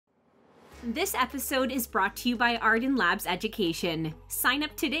This episode is brought to you by Ardan Labs Education. Sign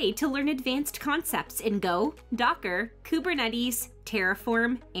up today to learn advanced concepts in Go, Docker, Kubernetes,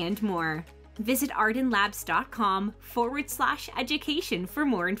 Terraform, and more. Visit ardanlabs.com/education for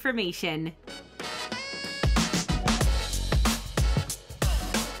more information.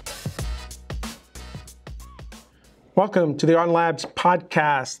 Welcome to the Ardan Labs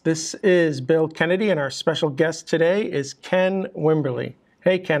podcast. This is Bill Kennedy, and our special guest today is Ken Wimberly.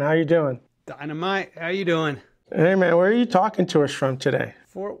 Hey, Ken, how you doing? Dynamite, how you doing? Hey, man, where are you talking to us from today?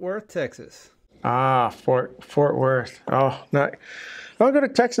 Fort Worth, Texas. Fort Worth. Oh, no, I don't go to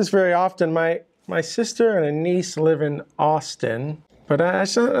Texas very often. My sister and a niece live in Austin, but I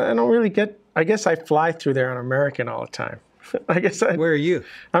don't really get. I guess I fly through there on American all the time. Where are you?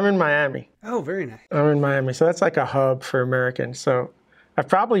 I'm in Miami. Oh, very nice. I'm in Miami, so that's like a hub for Americans. So I've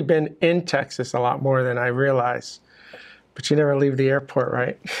probably been in Texas a lot more than I realize. But you never leave the airport,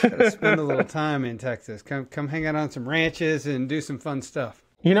 right? Gotta spend a little time in Texas. Come hang out on some ranches and do some fun stuff.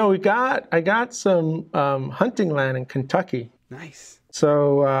 You know, I got some hunting land in Kentucky. Nice.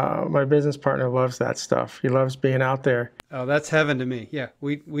 So my business partner loves that stuff. He loves being out there. Oh, that's heaven to me. Yeah,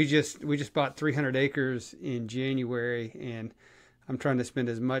 we just bought 300 acres in January, and I'm trying to spend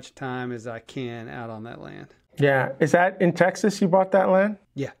as much time as I can out on that land. Yeah, is that in Texas? You bought that land?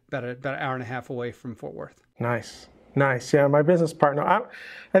 Yeah, about an hour and a half away from Fort Worth. Nice. Yeah, my business partner, I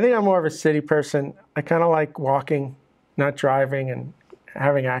think I'm more of a city person. I kind of like walking, not driving, and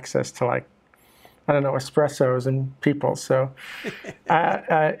having access to, like, I don't know, espressos and people. So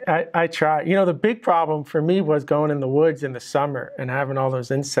I try. You know, the big problem for me was going in the woods in the summer and having all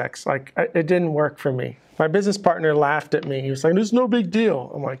those insects. Like, it didn't work for me. My business partner laughed at me. He was like, "There's no big deal."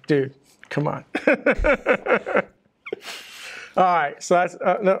 I'm like, dude, come on. All right, so that's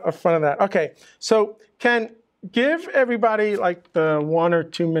fun of that. Okay, so Ken, give everybody like the 1 or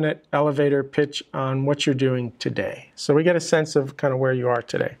 2 minute elevator pitch on what you're doing today, so we get a sense of kind of where you are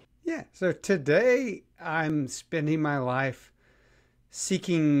today. Yeah, so today I'm spending my life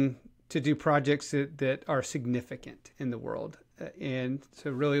seeking to do projects that are significant in the world. And so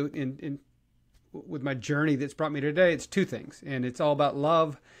really with my journey that's brought me today, it's two things. And it's all about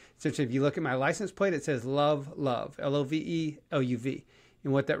love. Essentially, if you look at my license plate, it says love, Love, LUV.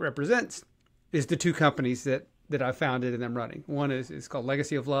 And what that represents is the two companies that I founded and I'm running. One is called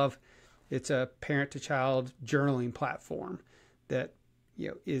Legacy of Love. It's a parent-to-child journaling platform that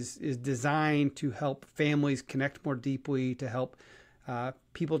is designed to help families connect more deeply, to help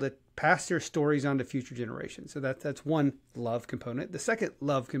people to pass their stories on to future generations. So that's one love component. The second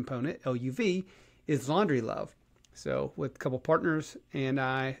love component, LUV, is Laundry Love. So with a couple partners and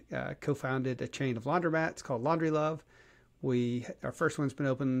I co-founded a chain of laundromats called Laundry Love. Our first one's been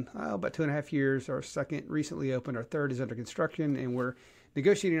open about 2.5 years. Our second recently opened. Our third is under construction, and we're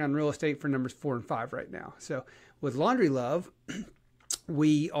negotiating on real estate for numbers 4 and 5 right now. So with Laundry Love,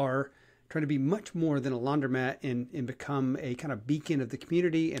 we are trying to be much more than a laundromat and become a kind of beacon of the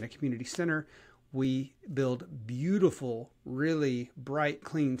community and a community center. We build beautiful, really bright,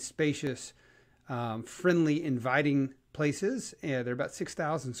 clean, spacious, friendly, inviting places. They're about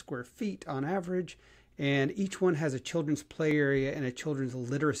 6,000 square feet on average. And each one has a children's play area and a children's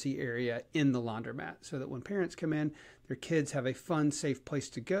literacy area in the laundromat, so that when parents come in, their kids have a fun, safe place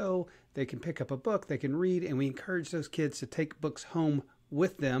to go. They can pick up a book, they can read, and we encourage those kids to take books home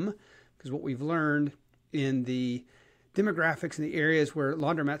with them, because what we've learned in the demographics in the areas where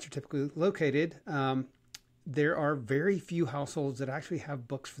laundromats are typically located, there are very few households that actually have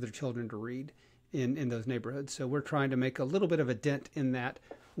books for their children to read in those neighborhoods. So we're trying to make a little bit of a dent in that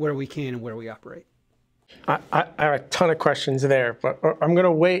where we can and where we operate. I have a ton of questions there, but I'm going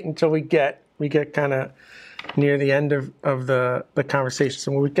to wait until we get kind of near the end of the conversation.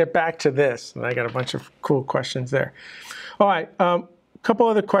 So when we get back to this, and I got a bunch of cool questions there. All right, a couple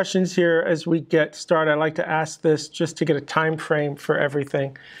other questions here as we get started. I'd like to ask this just to get a time frame for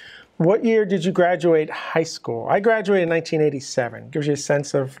everything. What year did you graduate high school? I graduated in 1987. Gives you a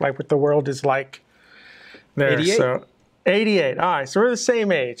sense of like what the world is like there. 88. So 88. All right, so we're the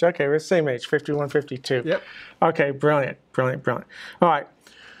same age. Okay, we're the same age, 51, 52. Yep. Okay, brilliant. All right.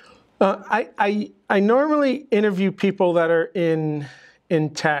 I normally interview people that are in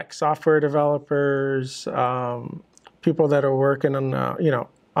tech, software developers, people that are working on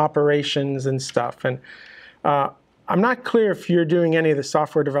operations and stuff. And I'm not clear if you're doing any of the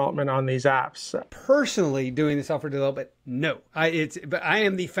software development on these apps. Personally, doing the software development, no. But I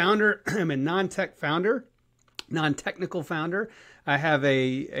am the founder. I'm a non-tech founder. Non-technical founder. I have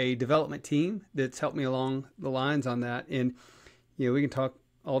a development team that's helped me along the lines on that. And, we can talk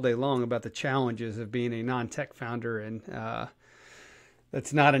all day long about the challenges of being a non-tech founder and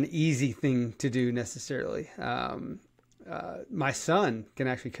That's not an easy thing to do necessarily. My son can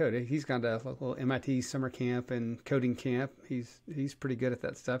actually code. He's gone to a little MIT summer camp and coding camp. He's pretty good at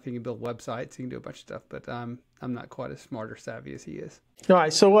that stuff. He can build websites. He can do a bunch of stuff, but I'm not quite as smart or savvy as he is. All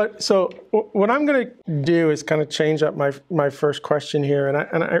right. So what I'm going to do is kind of change up my first question here,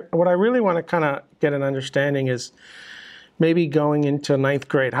 and what I really want to kind of get an understanding is maybe going into ninth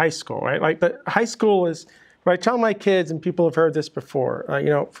grade high school, right? Like the high school is. What I tell my kids, and people have heard this before,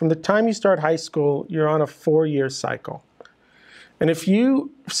 from the time you start high school, you're on a 4-year cycle. And if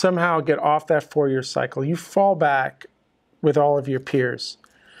you somehow get off that 4-year cycle, you fall back with all of your peers,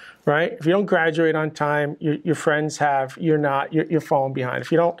 right? If you don't graduate on time, your friends have, you're falling behind.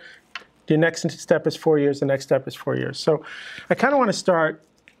 If you don't, your next step is 4 years, the next step is 4 years. So I kind of want to start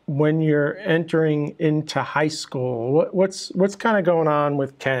when you're entering into high school. What's kind of going on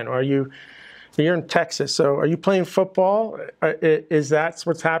with Ken? You're in Texas, so are you playing football? Is that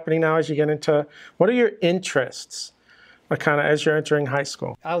what's happening now as you get into, what are your interests kind of as you're entering high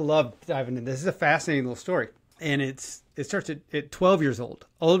school? I love diving in. This is a fascinating little story. And it starts at 12 years old,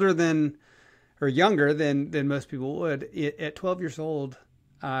 older than, or younger than most people would. At 12 years old,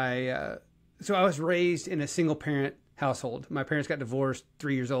 so I was raised in a single parent household. My parents got divorced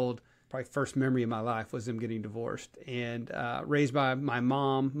 3 years old. Probably first memory of my life was them getting divorced, and raised by my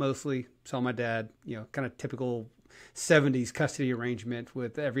mom mostly. Saw my dad, kind of typical 70s custody arrangement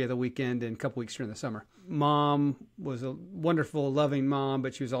with every other weekend and a couple weeks during the summer. Mom was a wonderful, loving mom,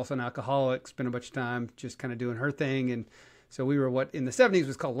 but she was also an alcoholic, spent a bunch of time just kind of doing her thing. And so we were what in the 70s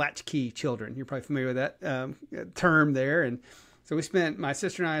was called latchkey children. You're probably familiar with that term there. And so my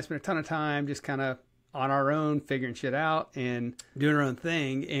sister and I spent a ton of time just kind of on our own, figuring shit out and doing our own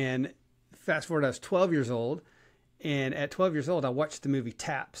thing. And fast forward, I was 12 years old. And at 12 years old, I watched the movie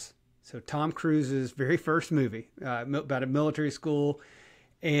Taps. So Tom Cruise's very first movie about a military school.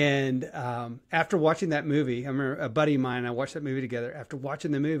 And after watching that movie, I remember a buddy of mine and I watched that movie together. After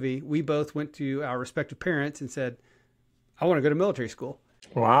watching the movie, we both went to our respective parents and said, I want to go to military school.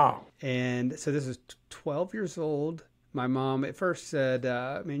 Wow. And so this is 12 years old. My mom at first said,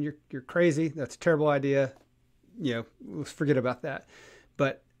 man, you're crazy. That's a terrible idea. Let's forget about that.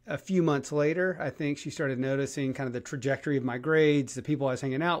 But a few months later, I think she started noticing kind of the trajectory of my grades, the people I was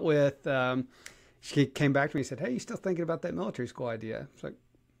hanging out with. She came back to me and said, hey, you still thinking about that military school idea? It's like,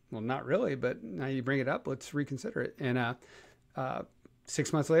 well, not really, but now you bring it up, let's reconsider it. And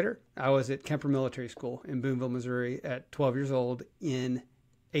 6 months later, I was at Kemper Military School in Boonville, Missouri at 12 years old in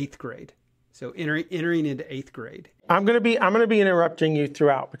 8th grade. So entering into 8th grade. I'm gonna be interrupting you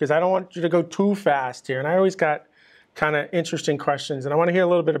throughout because I don't want you to go too fast here. And I always got kind of interesting questions, and I want to hear a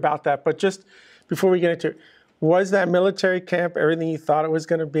little bit about that. But just before we get into it, was that military camp everything you thought it was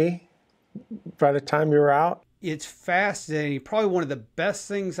going to be by the time you were out? It's fascinating. Probably one of the best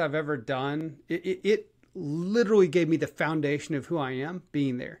things I've ever done. It literally gave me the foundation of who I am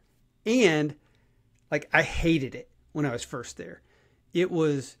being there. And like, I hated it when I was first there. It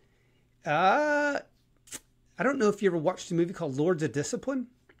was, I don't know if you ever watched a movie called Lords of Discipline.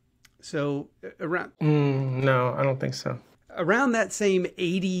 So around... no, I don't think so. Around that same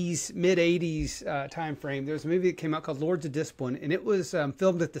 80s, mid-80s time frame, there was a movie that came out called Lords of Discipline, and it was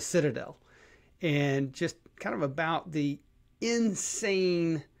filmed at the Citadel. And just kind of about the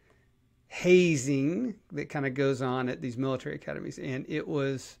insane hazing that kind of goes on at these military academies. And it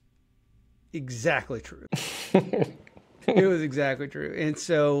was exactly true. It was exactly true. And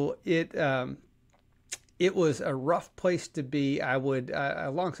so it was a rough place to be. I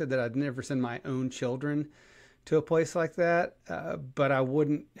long said that I'd never send my own children to a place like that, but I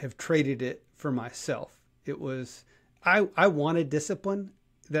wouldn't have traded it for myself. It was, I wanted discipline.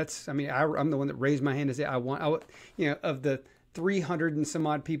 I'm the one that raised my hand to say of the 300 and some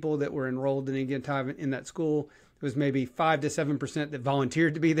odd people that were enrolled in any given time in that school, it was maybe 5 to 7% that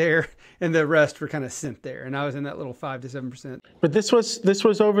volunteered to be there, and the rest were kind of sent there. And I was in that little 5 to 7%. But this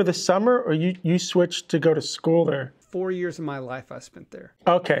was over the summer, or you switched to go to school there? 4 years of my life I spent there.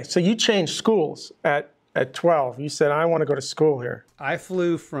 Okay, so you changed schools at 12. You said, I want to go to school here. I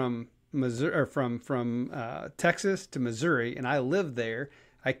flew from Missouri, or from Texas to Missouri, and I lived there.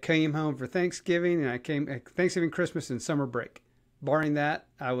 I came home for Thanksgiving, and I came Thanksgiving, Christmas, and summer break. Barring that,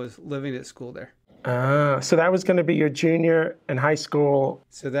 I was living at school there. So that was going to be your junior in high school.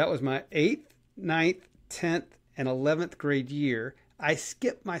 So that was my 8th, 9th, 10th, and 11th grade year. I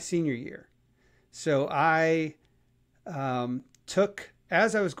skipped my senior year. So I took,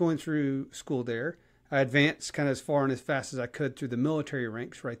 as I was going through school there, I advanced kind of as far and as fast as I could through the military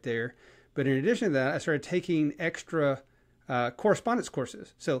ranks right there. But in addition to that, I started taking extra correspondence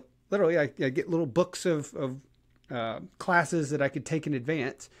courses. So literally, I get little books of classes that I could take in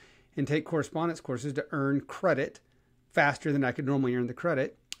advance and take correspondence courses to earn credit faster than I could normally earn the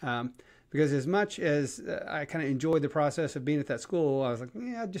credit. Because as much as I kind of enjoyed the process of being at that school, I was like,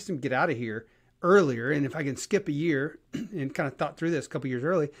 yeah, just to get out of here earlier. And if I can skip a year, and kind of thought through this a couple years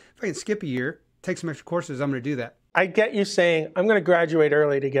early, if I can skip a year, take some extra courses, I'm going to do that. I get you saying, I'm going to graduate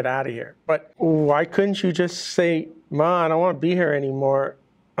early to get out of here. But why couldn't you just say, Ma, I don't want to be here anymore.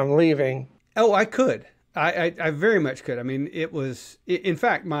 I'm leaving. Oh, I could. I very much could. I mean, it was, in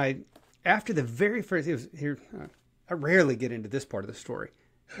fact, after the very first, it was here, I rarely get into this part of the story.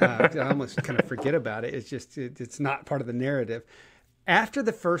 I almost kind of forget about it. It's just, it's not part of the narrative. After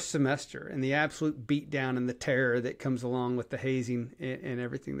the first semester and the absolute beatdown and the terror that comes along with the hazing and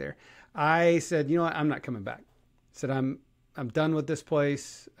everything there, I said, you know what, I'm not coming back. I said, I'm done with this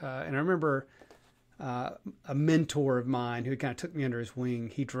place. And I remember a mentor of mine who kind of took me under his wing.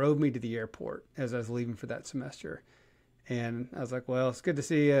 He drove me to the airport as I was leaving for that semester. And I was like, well, it's good to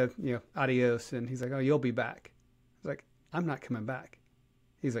see you, adios. And he's like, oh, you'll be back. I was like, I'm not coming back.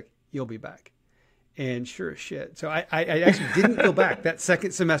 He's like, you'll be back. And sure as shit. So I actually didn't go back that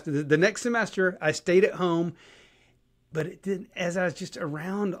second semester. The next semester, I stayed at home. But it didn't, as I was just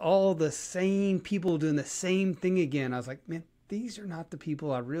around all the same people doing the same thing again, I was like, man, these are not the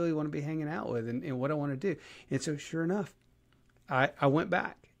people I really want to be hanging out with and what I want to do. And so sure enough, I went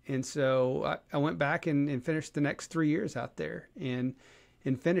back. And so I went back and finished the next 3 years out there and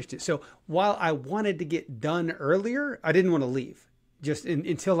finished it. So while I wanted to get done earlier, I didn't want to leave just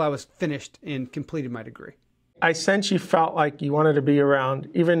until I was finished and completed my degree. I sense you felt like you wanted to be around,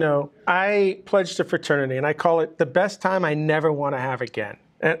 even though I pledged to fraternity, and I call it the best time I never want to have again.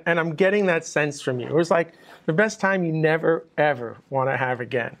 And I'm getting that sense from you. It was like the best time you never, ever want to have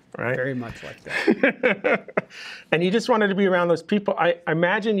again, right? Very much like that. And you just wanted to be around those people. I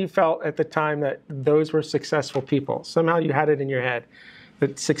imagine you felt at the time that those were successful people. Somehow you had it in your head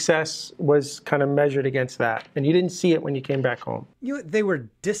that success was kind of measured against that. And you didn't see it when you came back home. You know, they were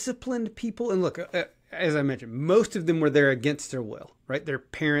disciplined people. And look, as I mentioned, most of them were there against their will, right? Their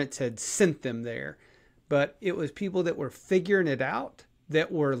parents had sent them there. But it was people that were figuring it out,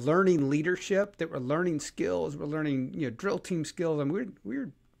 that were learning leadership, that were learning skills, were learning, drill team skills. I mean,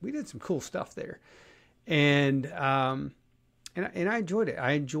 we did some cool stuff there. And I enjoyed it.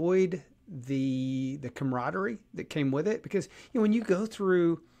 I enjoyed the camaraderie that came with it, because when you go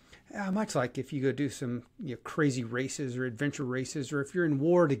through, much like if you go do some crazy races or adventure races, or if you're in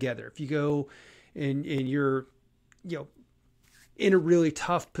war together, if you go and you're in a really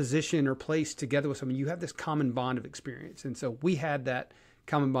tough position or place together with someone, you have this common bond of experience. And so we had that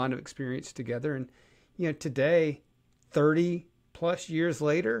common bond of experience together. And today, 30 plus years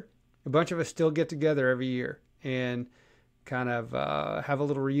later, a bunch of us still get together every year and kind of have a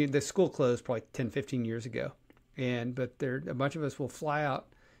little reunion. The school closed probably 10, 15 years ago. But a bunch of us will fly out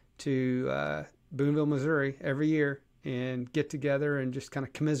to Boonville, Missouri every year and get together and just kind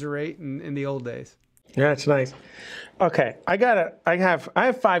of commiserate in the old days. Yeah, it's nice. Okay, I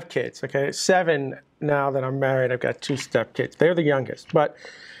have 5 kids, okay? 7 now that I'm married. I've got 2 stepkids. They're the youngest. But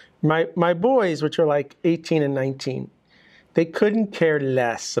my boys, which are like 18 and 19, they couldn't care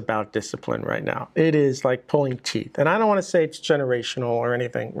less about discipline right now. It is like pulling teeth. And I don't want to say it's generational or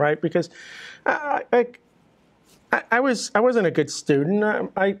anything, right? Because I wasn't a good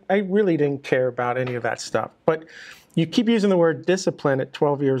student. I really didn't care about any of that stuff. But you keep using the word discipline at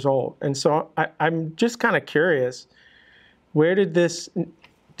 12 years old. And so I'm just kind of curious, where did this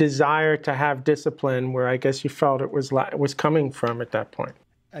desire to have discipline, where I guess you felt it was coming from at that point?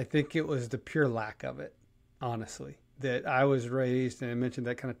 I think it was the pure lack of it, honestly. That I was raised, and I mentioned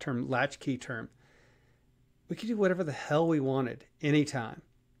that kind of term, latchkey term. We could do whatever the hell we wanted, anytime.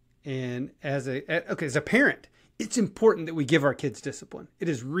 And as a parent, it's important that we give our kids discipline. It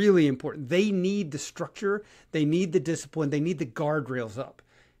is really important. They need the structure. They need the discipline. They need the guardrails up.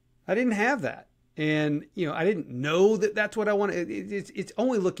 I didn't have that. And, I didn't know that that's what I wanted. It's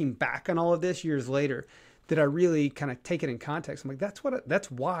only looking back on all of this years later that I really kind of take it in context. I'm like,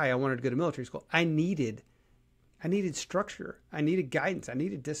 that's why I wanted to go to military school. I needed structure. I needed guidance. I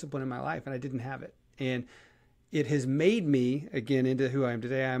needed discipline in my life, and I didn't have it. And it has made me, again, into who I am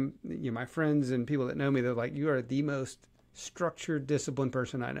today. I'm, my friends and people that know me, they're like, you are the most structured, disciplined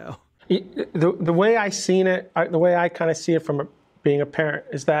person I know. The way I seen it, the way I kind of see it from being a parent,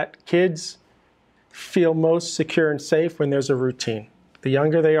 is that kids feel most secure and safe when there's a routine. The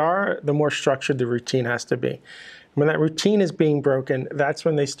younger they are, the more structured the routine has to be. When that routine is being broken, that's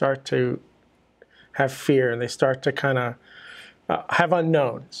when they start to have fear, and they start to kind of have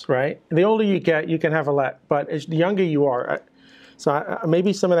unknowns, right? The older you get, you can have a lot, but as the younger you are, So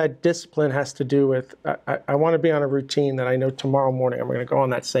maybe some of that discipline has to do with, I want to be on a routine that I know tomorrow morning I'm going to go on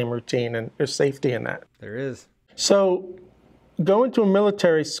that same routine, and there's safety in that. There is. So going to a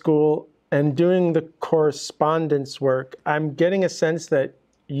military school and doing the correspondence work, I'm getting a sense that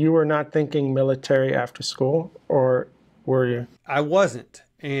you were not thinking military after school, or were you? I wasn't.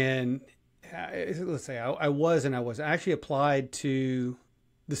 And let's say I was and I was. I actually applied to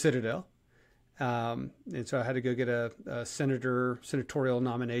the Citadel. And so I had to go get a senatorial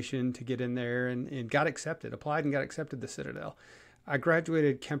nomination to get in there, and got accepted, applied and got accepted to the Citadel. I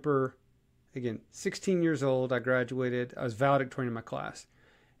graduated Kemper, again, 16 years old. I graduated. I was valedictorian in my class.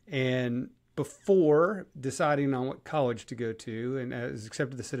 And before deciding on what college to go to, and I was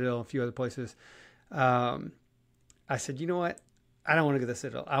accepted to the Citadel and a few other places, I said, you know what? I don't want to go to the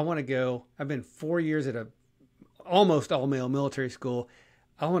Citadel. I want to go. I've been 4 years at a almost all-male military school.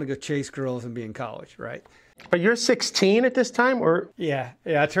 I want to go chase girls and be in college, right? But you're 16 at this time, or? Yeah.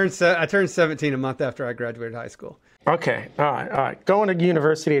 I turned 17 a month after I graduated high school. Okay, all right. Going to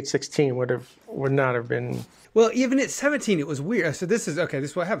university at 16 would not have been. Well, even at 17, it was weird. So this is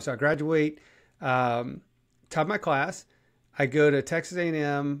what happens. So I graduate, top of my class. I go to Texas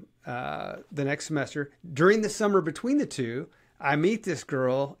A&M the next semester. During the summer between the two, I meet this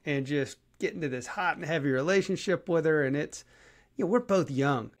girl and just get into this hot and heavy relationship with her. And it's, we're both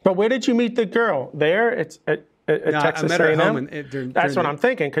young. But where did you meet the girl? There? It's at Texas I met her A&M? at home. During That's what I'm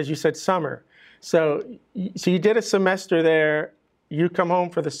thinking, because you said summer. So you did a semester there. You come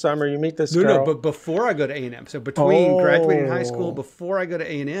home for the summer. You meet this girl. No, but before I go to A&M. So between graduating high school, before I go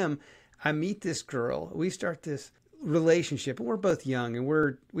to A&M, I meet this girl. We start this relationship, and we're both young, and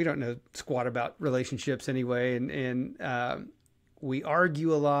we don't know squat about relationships anyway, and we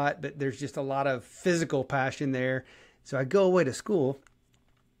argue a lot, but there's just a lot of physical passion there. So I go away to school,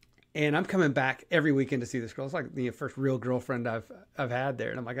 and I'm coming back every weekend to see this girl. It's like the first real girlfriend I've had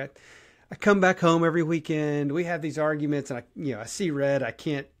there, and I'm like, I come back home every weekend. We have these arguments, and I see red. I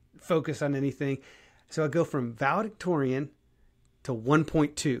can't focus on anything. So I go from valedictorian to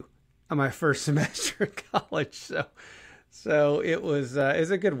 1.2 on my first semester of college. So it was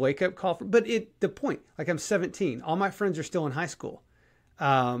a good wake up call. But the point, like, I'm 17. All my friends are still in high school.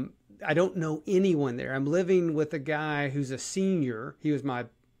 I don't know anyone there. I'm living with a guy who's a senior. He was my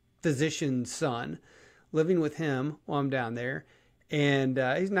physician's son, living with him while I'm down there. And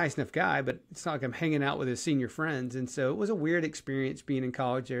he's a nice enough guy, but it's not like I'm hanging out with his senior friends. And so it was a weird experience being in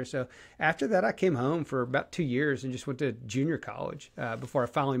college there. So after that, I came home for about 2 years and just went to junior college before I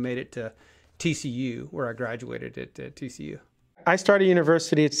finally made it to TCU, where I graduated at TCU. I started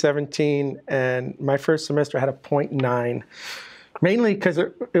university at 17, and my first semester had a 0.9. Mainly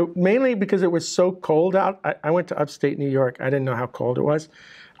because it was so cold out. I went to upstate New York. I didn't know how cold it was.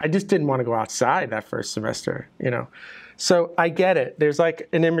 I just didn't want to go outside that first semester, So I get it. There's like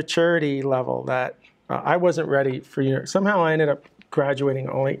an immaturity level that I wasn't ready for. Somehow I ended up graduating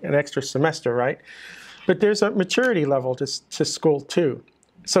only an extra semester, right? But there's a maturity level to school too.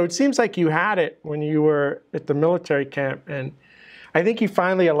 So it seems like you had it when you were at the military camp, and I think you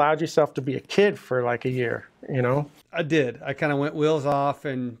finally allowed yourself to be a kid for like a year, I did. I kind of went wheels off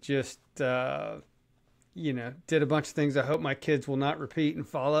and just, did a bunch of things I hope my kids will not repeat and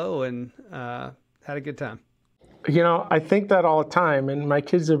follow, and had a good time. I think that all the time, and my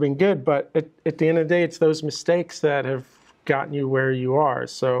kids have been good, but at the end of the day, it's those mistakes that have gotten you where you are.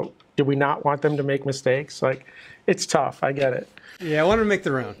 So do we not want them to make mistakes? Like, it's tough. I get it. Yeah, I want them to make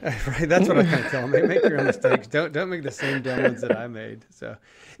their own. Right? That's what I kind of tell them. Make your own mistakes. Don't make the same dumb ones that I made. So,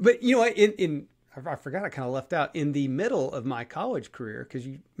 but I forgot, I kind of left out in the middle of my college career, because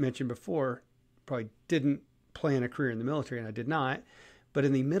you mentioned before, probably didn't plan a career in the military, and I did not. But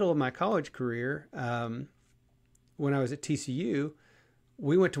in the middle of my college career, when I was at TCU,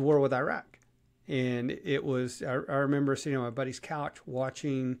 we went to war with Iraq. And it was, I remember sitting on my buddy's couch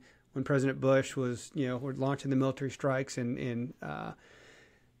watching when President Bush was, we're launching the military strikes and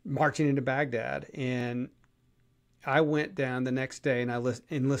marching into Baghdad. And I went down the next day and I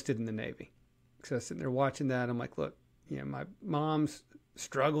enlisted in the Navy. So I was sitting there watching that. I'm like, look, my mom's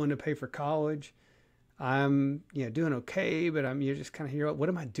struggling to pay for college. I'm, doing okay, but I'm just kind of here. What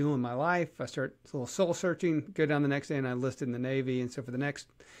am I doing in my life? I start a little soul searching, go down the next day, and I enlisted in the Navy. And so for the next,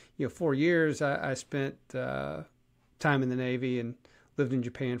 4 years, I spent time in the Navy and lived in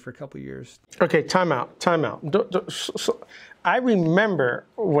Japan for a couple of years. Okay, time out. I remember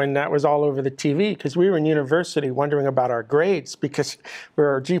when that was all over the TV, because we were in university wondering about our grades, because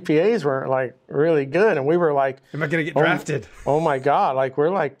our GPAs weren't like really good, and we were like, am I going to get drafted? Oh my God, like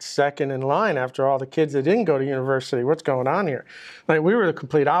we're like second in line after all the kids that didn't go to university. What's going on here? Like, we were the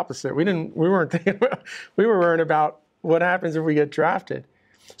complete opposite. We weren't thinking about, we were worrying about what happens if we get drafted?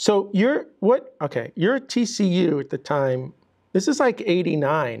 So you're at TCU at the time. This is like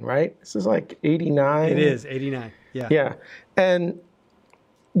 89, right? This is like 89. It is 89. Yeah. Yeah. And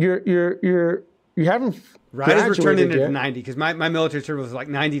you haven't Right as we're turning graduated into yet. 90, because my military service was like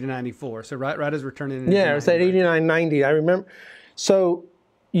 90 to 94. So right as we're turning into Yeah, it was at 90. 89, 90. I remember. So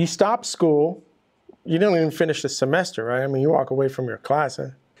you stopped school. You didn't even finish the semester, right? I mean, you walk away from your class. Huh?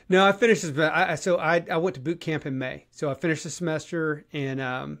 No, I finished this. I went to boot camp in May. So I finished the semester,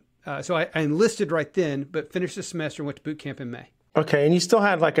 and so I enlisted right then, but finished the semester and went to boot camp in May. Okay, and you still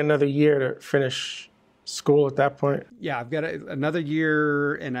had like another year to finish school at that point? Yeah, I've got another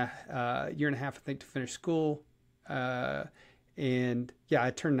year and a year and a half, I think, to finish school. And yeah,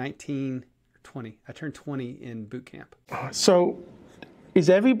 I turned 19 or 20. I turned 20 in boot camp. So is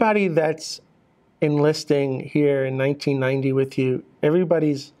everybody that's enlisting here in 1990 with you,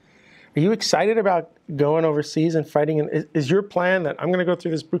 are you excited about going overseas and fighting? Is your plan that I'm going to go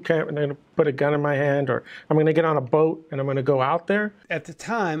through this boot camp and I'm going to put a gun in my hand, or I'm going to get on a boat and I'm going to go out there? At the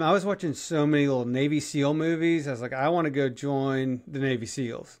time, I was watching so many little Navy SEAL movies. I was like, I want to go join the Navy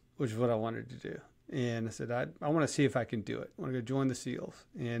SEALs, which is what I wanted to do. And I said, I want to see if I can do it. I want to go join the SEALs.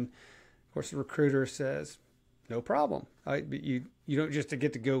 And of course, the recruiter says, no problem. You don't just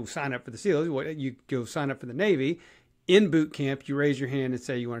get to go sign up for the SEALs. You go sign up for the Navy. In boot camp, you raise your hand and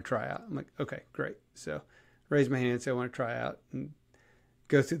say you want to try out. I'm like, okay, great. So raise my hand and say I want to try out, and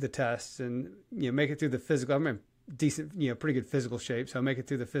go through the tests and make it through the physical. I'm in decent, pretty good physical shape, so I make it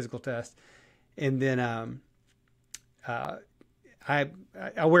through the physical test. And then I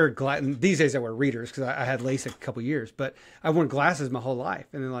wear glasses. These days I wear readers because I had LASIK a couple years, but I've worn glasses my whole life.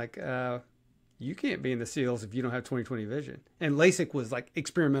 And then like, you can't be in the SEALs if you don't have 20/20 vision. And LASIK was like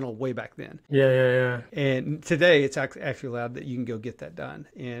experimental way back then. Yeah. And today it's actually allowed that you can go get that done.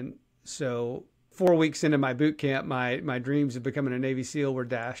 And so 4 weeks into my boot camp, my dreams of becoming a Navy SEAL were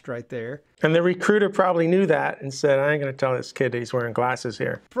dashed right there. And the recruiter probably knew that and said, I ain't going to tell this kid that he's wearing glasses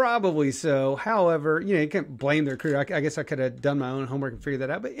here. Probably so. However, you can't blame the recruiter. I guess I could have done my own homework and figured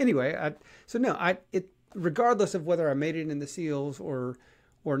that out. But anyway, regardless of whether I made it in the SEALs or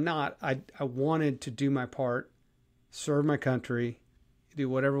not, I wanted to do my part, serve my country, do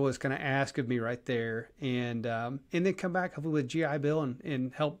whatever was going to ask of me right there, and then come back hopefully with a GI Bill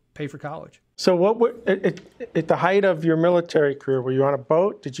and help pay for college. So at the height of your military career, were you on a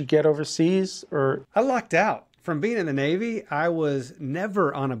boat? Did you get overseas? Or I lucked out. From being in the Navy, I was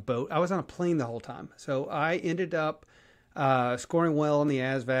never on a boat. I was on a plane the whole time. So I ended up scoring well on the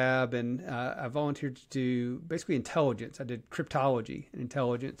ASVAB, and I volunteered to do basically intelligence. I did cryptology and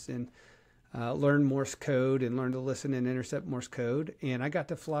intelligence, and learned Morse code and learned to listen and intercept Morse code. And I got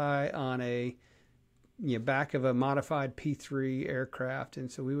to fly on a back of a modified P3 aircraft,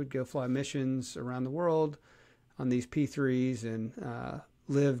 and so we would go fly missions around the world on these P3s, and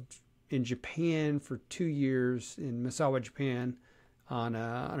lived in Japan for 2 years in Misawa, Japan, on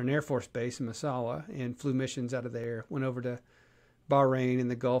an Air Force base in Misawa, and flew missions out of there. Went over to Bahrain in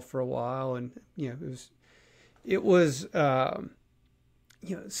the Gulf for a while, and it was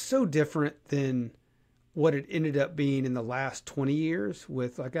so different than what it ended up being in the last 20 years.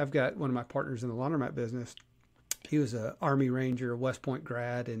 With I've got one of my partners in the laundromat business. He was an Army Ranger, West Point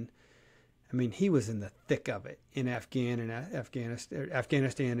grad, and I mean, he was in the thick of it in Afghanistan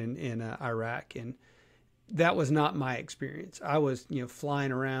and Iraq, and that was not my experience. I was,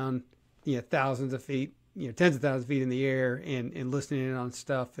 flying around, thousands of feet, tens of thousands of feet in the air, and listening in on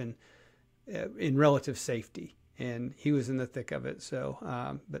stuff, and in relative safety. And he was in the thick of it. So,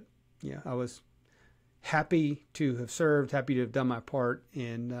 I was happy to have served, happy to have done my part,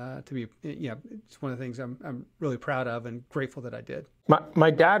 and to be, it's one of the things I'm really proud of and grateful that I did.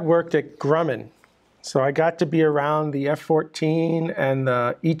 My dad worked at Grumman, so I got to be around the F-14 and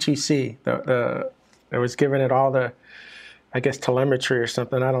the ETC. I was given it all the, I guess, telemetry or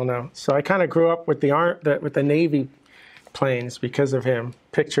something. I don't know. So I kind of grew up with the Navy planes because of him,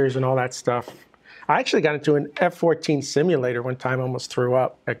 pictures and all that stuff. I actually got into an F-14 simulator one time, almost threw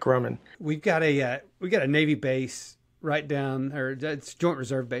up at Grumman. We got a Navy base right down, or it's Joint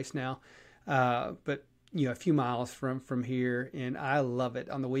Reserve Base now, but a few miles from here, and I love it.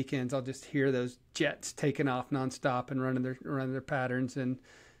 On the weekends, I'll just hear those jets taking off nonstop and running their patterns and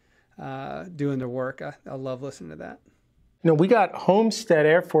doing their work. I love listening to that. We got Homestead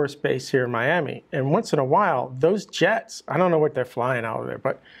Air Force Base here in Miami, and once in a while, those jets, I don't know what they're flying out of there,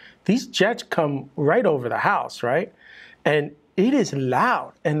 but these jets come right over the house, right? And it is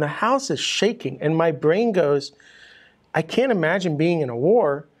loud, and the house is shaking, and my brain goes, I can't imagine being in a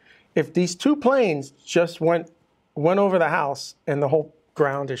war if these two planes just went over the house and the whole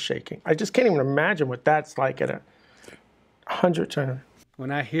ground is shaking. I just can't even imagine what that's like at 100%.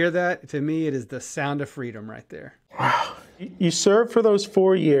 When I hear that, to me, it is the sound of freedom right there. Wow. You serve for those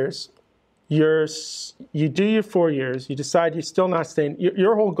 4 years. You do your 4 years. You decide you're still not staying.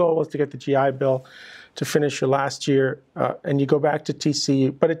 Your whole goal was to get the GI Bill to finish your last year, and you go back to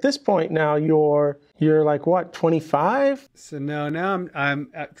TCU. But at this point now, you're like what, 25? So no, now I'm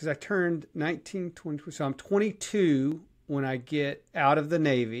because I turned 19, 20, so I'm 22 when I get out of the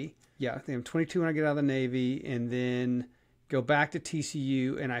Navy. Yeah, I think I'm 22 when I get out of the Navy, and then go back to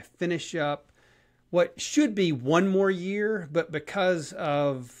TCU, and I finish up what should be one more year, but because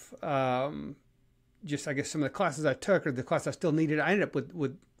of just, I guess, some of the classes I took or the class I still needed, I ended up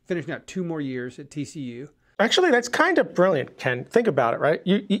with finishing out 2 more years at TCU. Actually, that's kind of brilliant, Ken. Think about it, right?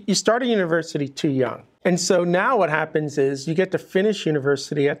 You started university too young. And so now what happens is you get to finish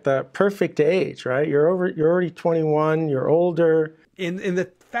university at the perfect age, right? You're already 21, you're older. And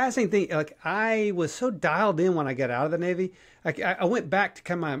the fascinating thing, like, I was so dialed in when I got out of the Navy. I went back to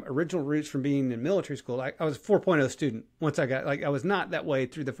kind of my original roots from being in military school. I was a 4.0 student once I got, I was not that way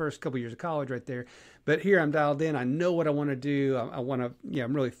through the first couple of years of college right there. But here I'm dialed in. I know what I want to do. I want to,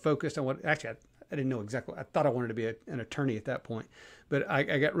 I'm really focused on what, actually, I didn't know exactly. I thought I wanted to be an attorney at that point. But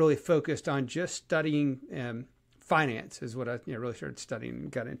I got really focused on just studying finance is what I really started studying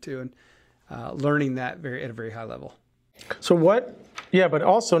and got into, and learning that at a very high level. So but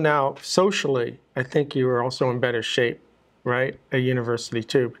also now socially, I think you were also in better shape, right? At university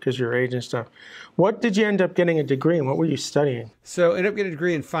too, because your age and stuff. What did you end up getting a degree in? What were you studying? So I ended up getting a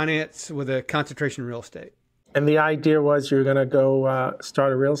degree in finance with a concentration in real estate. And the idea was you were going to go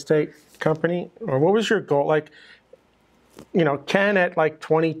start a real estate company? Or what was your goal? Like, Ken at like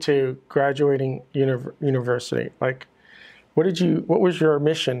 22 graduating university, like, what was your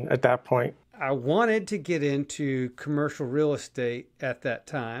mission at that point? I wanted to get into commercial real estate at that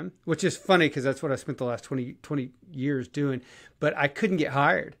time, which is funny because that's what I spent the last 20 years doing, but I couldn't get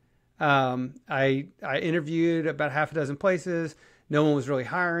hired. I interviewed about half a dozen places. No one was really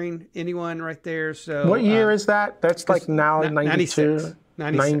hiring anyone right there. So what year is that? That's like now 92?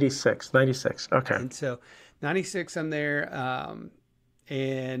 96. 96. Okay. And so 96, I'm there.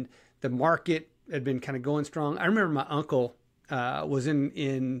 And the market had been kind of going strong. I remember my uncle was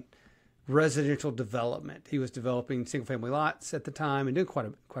in residential development. He was developing single family lots at the time and doing quite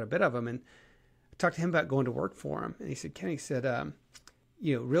a bit of them. And I talked to him about going to work for him. And he said, Kenny said,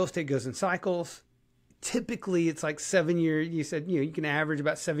 real estate goes in cycles. Typically it's like 7 year. You said, you can average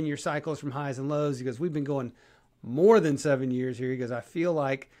about 7-year cycles from highs and lows. He goes, we've been going more than 7 years here. He goes, I feel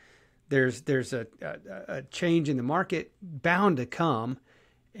like there's a change in the market bound to come.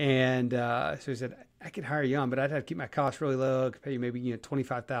 And so he said, I could hire you on, but I'd have to keep my costs really low. I could pay you maybe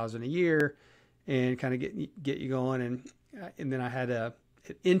 $25,000 a year, and kind of get you going. And then I had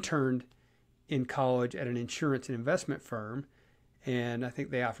interned in college at an insurance and investment firm, and I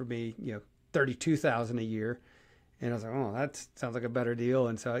think they offered me $32,000 a year, and I was like, oh, that sounds like a better deal.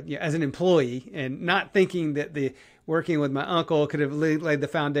 And so as an employee, and not thinking that the working with my uncle could have laid the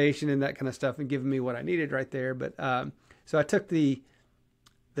foundation and that kind of stuff and given me what I needed right there, but so I took the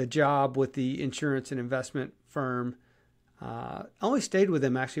job with the insurance and investment firm. I only stayed with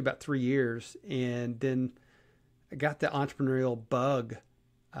them actually about 3 years, and then I got the entrepreneurial bug.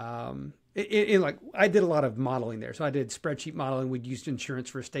 Like, I did a lot of modeling there. So I did spreadsheet modeling. We'd used insurance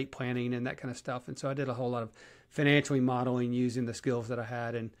for estate planning and that kind of stuff. And so I did a whole lot of financially modeling using the skills that I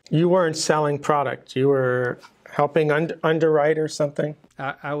had. And you weren't selling product. You were helping underwrite or something?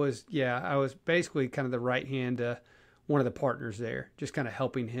 I was basically kind of the right hand to one of the partners there, just kind of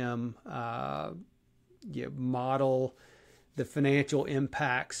helping him model the financial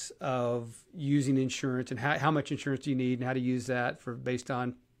impacts of using insurance and how much insurance do you need and how to use that based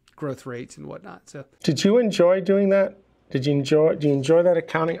on growth rates and whatnot. So, did you enjoy doing that? Do you enjoy that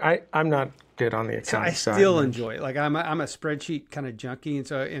accounting? I'm not good on the accounting side. I still enjoy it. Like, I'm a spreadsheet kind of junkie, and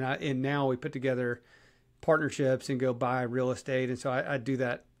so and now we put together partnerships and go buy real estate, and so I do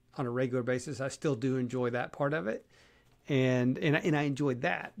that on a regular basis. I still do enjoy that part of it. And I enjoyed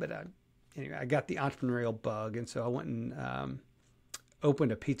that, but anyway, I got the entrepreneurial bug, and so I went and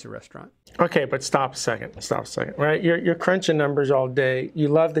opened a pizza restaurant. Okay, but stop a second, right? You're crunching numbers all day. You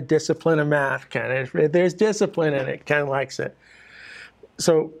love the discipline of math, Ken. There's discipline in it. Ken likes it.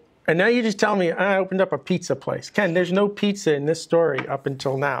 So, and now you just tell me I opened up a pizza place. Ken, there's no pizza in this story up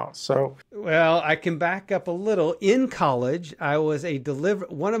until now. So, well, I can back up a little. In college, I was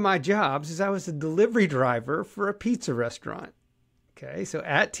one of my jobs is I was a delivery driver for a pizza restaurant. Okay, so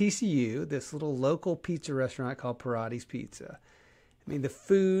at TCU, this little local pizza restaurant called Parati's Pizza. I mean, the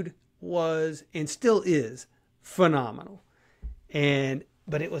food was and still is phenomenal,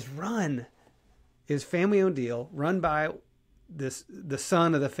 but it was family-owned deal, run by the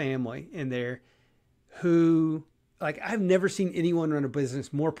son of the family in there who, like, I've never seen anyone run a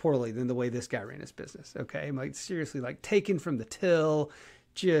business more poorly than the way this guy ran his business. Okay. I'm like, seriously, like taken from the till,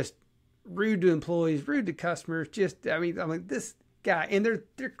 just rude to employees, rude to customers. I'm like, this guy, and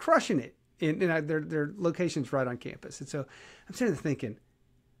they're crushing it. And their location's right on campus. And so I'm sitting there thinking,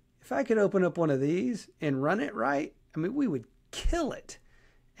 if I could open up one of these and run it right, I mean, we would kill it.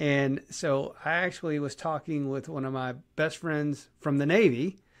 And so I actually was talking with one of my best friends from the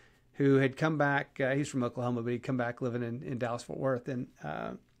Navy who had come back. He's from Oklahoma, but he'd come back living in Dallas-Fort Worth. And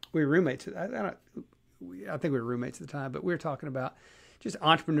we were roommates. I think we were roommates at the time, but we were talking about just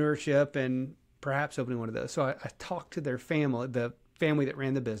entrepreneurship and perhaps opening one of those. So I talked to their family, the family that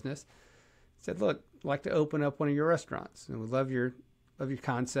ran the business. Said, look, I'd like to open up one of your restaurants, and we love your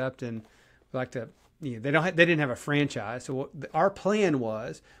concept, and we'd like to. They didn't have a franchise, so our plan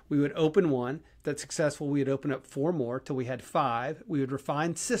was we would open one that's successful. We would open up 4 more till we had 5. We would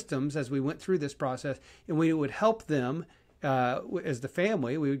refine systems as we went through this process, and we would help them as the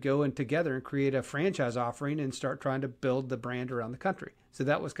family. We would go in together and create a franchise offering and start trying to build the brand around the country. So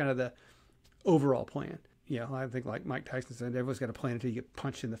that was kind of the overall plan. I think like Mike Tyson said, everyone's got a plan until you get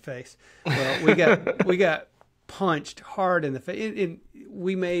punched in the face. Well, we got punched hard in the face. And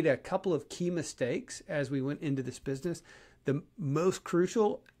we made a couple of key mistakes as we went into this business. The most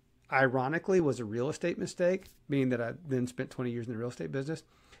crucial, ironically, was a real estate mistake, meaning that I then spent 20 years in the real estate business.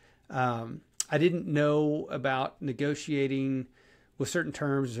 I didn't know about negotiating with certain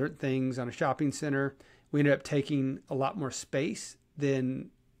terms, certain things on a shopping center. We ended up taking a lot more space than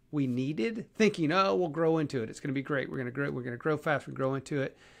we needed, thinking, oh, we'll grow into it. It's going to be great. We're going to grow fast and grow into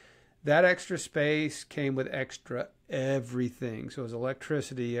it. That extra space came with extra everything. So it was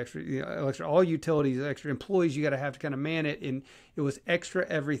electricity, extra all utilities, extra employees you got to have to kind of man it. And it was extra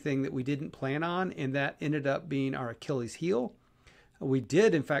everything that we didn't plan on. And that ended up being our Achilles heel. We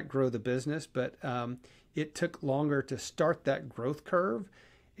did, in fact, grow the business, but it took longer to start that growth curve.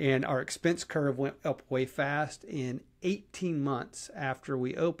 And our expense curve went up way fast. In 18 months after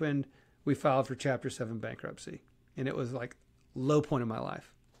we opened, we filed for Chapter 7 bankruptcy. And it was like low point in my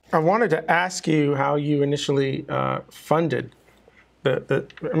life. I wanted to ask you how you initially funded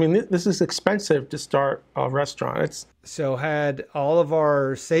this is expensive to start a restaurant. So had all of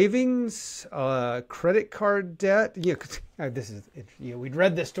our savings, credit card debt. We'd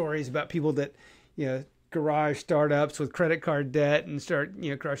read the stories about people that, garage startups with credit card debt and start,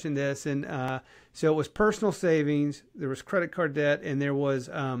 crushing this. And so it was personal savings, there was credit card debt, and there was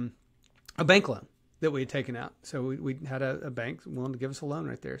a bank loan that we had taken out. So we had a bank willing to give us a loan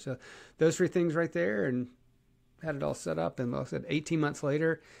right there. So those 3 things right there, and had it all set up. And like I said, 18 months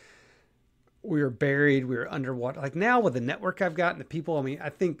later, we were buried. We were underwater. Like now with the network I've got and the people, I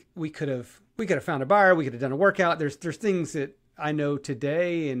think we could have found a buyer. We could have done a workout. There's things that I know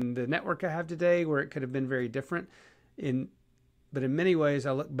today and the network I have today where it could have been very different. But in many ways,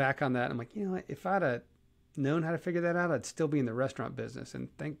 I look back on that. I'm like, if I'd have known how to figure that out, I'd still be in the restaurant business. And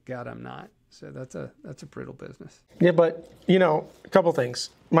thank God I'm not. So that's a brutal business. Yeah, but a couple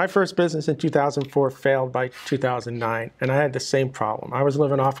things. My first business in 2004 failed by 2009, and I had the same problem. I was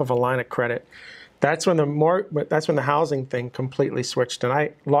living off of a line of credit. That's when the housing thing completely switched, and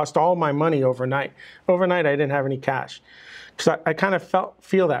I lost all my money overnight. Overnight, I didn't have any cash. Because I kind of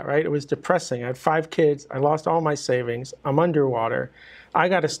feel that, right? It was depressing. I had 5 kids. I lost all my savings. I'm underwater. I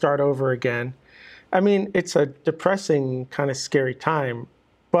got to start over again. It's a depressing, kind of scary time.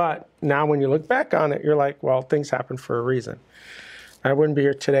 But now when you look back on it, you're like, well, things happen for a reason. I wouldn't be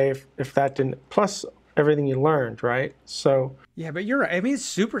here today if that didn't, plus everything you learned, right? So. Yeah, but you're right. It's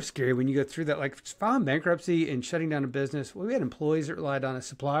super scary when you go through that, like filing bankruptcy and shutting down a business. Well, we had employees that relied on us,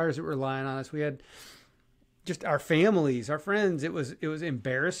 suppliers that were relying on us. We had just our families, our friends. It was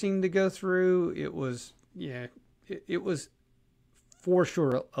embarrassing to go through. It was for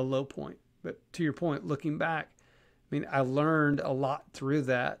sure a low point. But to your point, looking back, I learned a lot through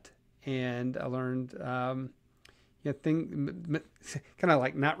that, and I learned, kind of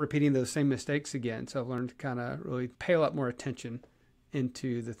like not repeating those same mistakes again. So I've learned to kind of really pay a lot more attention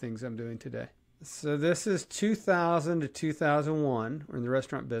into the things I'm doing today. So this is 2000 to 2001. We're in the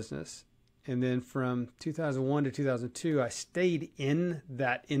restaurant business. And then from 2001 to 2002, I stayed in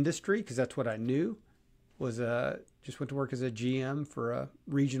that industry because that's what I knew. Just went to work as a GM for a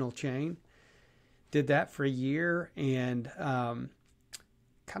regional chain. Did that for a year, and kind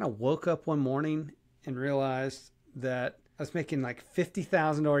of woke up one morning and realized that I was making like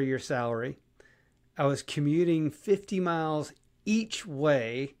 $50,000 a year salary. I was commuting 50 miles each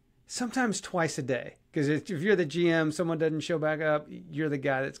way sometimes twice a day. Because if you're the GM, someone doesn't show back up, you're the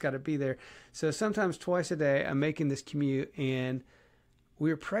guy that's got to be there. So sometimes twice a day, I'm making this commute, and we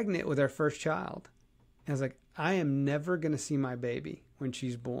were pregnant with our first child. And I was like, I am never going to see my baby when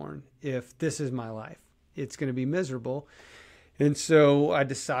she's born if this is my life. It's going to be miserable. And so I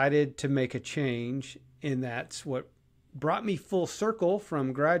decided to make a change, and that's what brought me full circle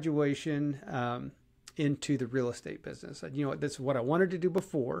from graduation into the real estate business. You know what, that's what I wanted to do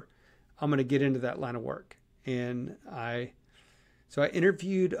before. I'm going to get into that line of work. And so I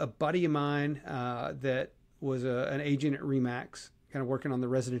interviewed a buddy of mine that was an agent at RE/MAX, kind of working on the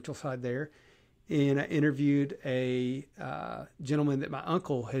residential side there. And I interviewed a gentleman that my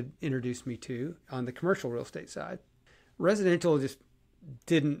uncle had introduced me to on the commercial real estate side. Residential just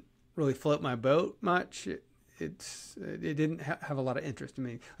didn't really float my boat much. It didn't have a lot of interest in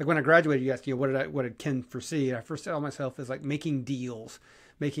me. Like when I graduated, you asked, what did Ken foresee? I first saw myself as like making deals,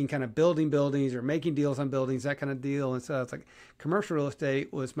 making kind of building buildings or making deals on buildings, that kind of deal. And so it's like commercial real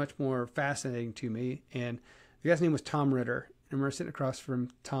estate was much more fascinating to me. And the guy's name was Tom Ritter. And we're sitting across from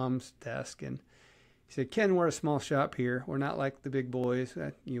Tom's desk, and he said, Ken, we're a small shop here. We're not like the big boys.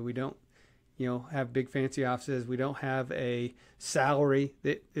 We don't, have big fancy offices. We don't have a salary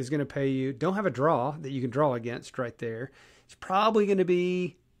that is going to pay you. Don't have a draw that you can draw against right there. It's probably going to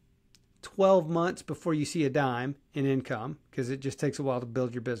be 12 months before you see a dime in income, because it just takes a while to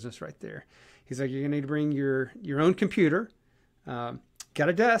build your business right there. He's like, you're going to need to bring your own computer. Got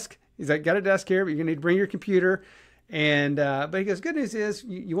a desk. He's like, got a desk here, but you're going to need to bring your computer. And but he goes, good news is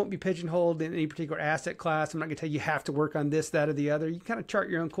you won't be pigeonholed in any particular asset class. I'm not going to tell you have to work on this, that, or the other. You kind of chart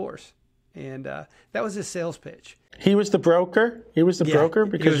your own course. And that was his sales pitch. He was the broker? He was the broker?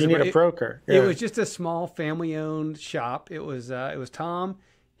 Because you need a broker. Yeah. It was just a small family-owned shop. It was Tom,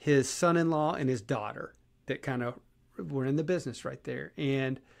 his son-in-law, and his daughter that kind of were in the business right there.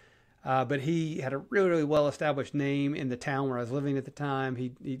 And but he had a really, really well-established name in the town where I was living at the time.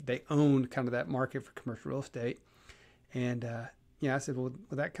 They owned kind of that market for commercial real estate. And I said, well,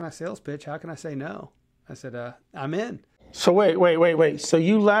 with that kind of sales pitch, how can I say no? I said, I'm in. So wait. So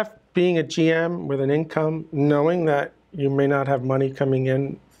you left being a GM with an income, knowing that you may not have money coming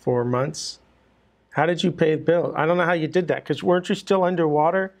in for months? How did you pay the bill? I don't know how you did that, because weren't you still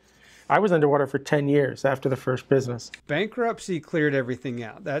underwater? I was underwater for 10 years after the first business. Bankruptcy cleared everything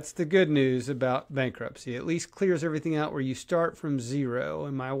out. That's the good news about bankruptcy. At least clears everything out where you start from zero.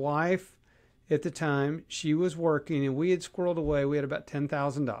 And my wife, at the time, she was working, and we had squirreled away. We had about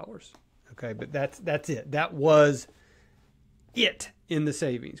 $10,000. Okay, but that's it. That was it in the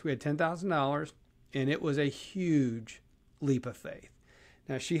savings. We had $10,000, and it was a huge leap of faith.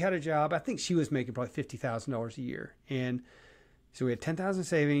 Now, she had a job. I think she was making probably $50,000 a year. And so we had $10,000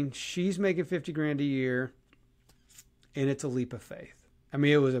 savings. She's making $50,000 a year, and it's a leap of faith. I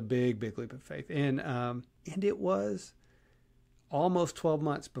mean, it was a big, big leap of faith. And it was almost 12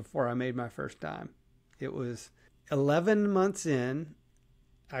 months before I made my first dime. It was 11 months in,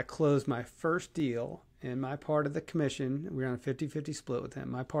 I closed my first deal, and my part of the commission, we were on a 50-50 split with him.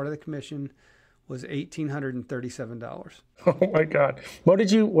 My part of the commission was $1,837. Oh my God. What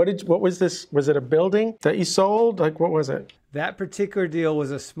was this? Was it a building that you sold? Like, what was it? That particular deal was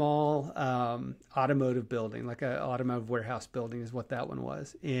a small automotive building, like an automotive warehouse building is what that one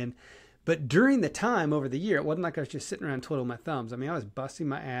was. But during the time over the year, it wasn't like I was just sitting around twiddling my thumbs. I mean, I was busting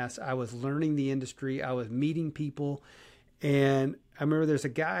my ass. I was learning the industry. I was meeting people. And I remember there's a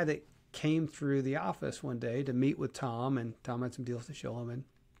guy that came through the office one day to meet with Tom, and Tom had some deals to show him. And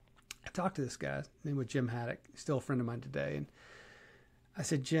I talked to this guy. His name was Jim Haddock, still a friend of mine today. And I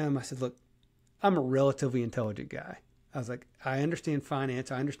said, Jim, look, I'm a relatively intelligent guy. I was like, I understand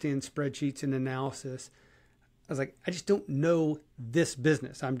finance. I understand spreadsheets and analysis. I was like, I just don't know this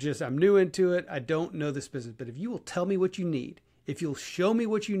business. I'm new into it. I don't know this business. But if you will tell me what you need, if you'll show me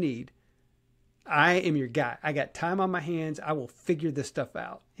what you need, I am your guy. I got time on my hands. I will figure this stuff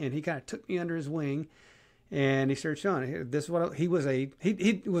out. And he kind of took me under his wing, and he started showing. This is what he was.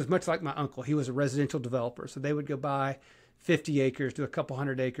 He was much like my uncle. He was a residential developer. So they would go buy 50 acres to a couple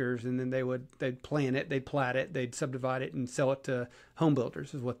hundred acres, and then they'd plan it, they'd plat it, they'd subdivide it, and sell it to home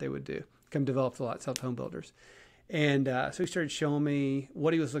builders is what they would do. Come develop a lot, sell to home builders. And so he started showing me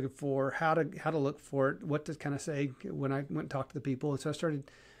what he was looking for, how to look for it, what to kind of say when I went and talked to the people. And so I started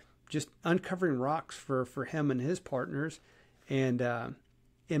just uncovering rocks for him and his partners. And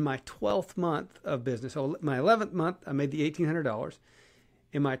in my 12th month of business, so my 11th month, I made the $1,800.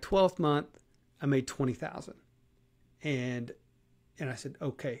 In my 12th month, I made $20,000. And I said,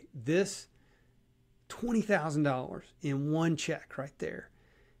 okay, this $20,000 in one check right there.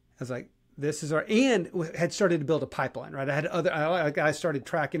 I was like, and had started to build a pipeline, right? I started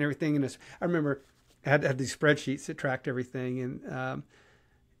tracking everything, and I remember I had these spreadsheets that tracked everything, and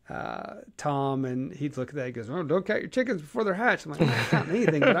Tom, and he'd look at that, he goes, "Oh, don't count your chickens before they're hatched." I'm like, "I'm not counting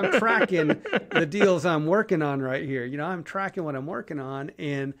anything, but I'm tracking the deals I'm working on right here. I'm tracking what I'm working on."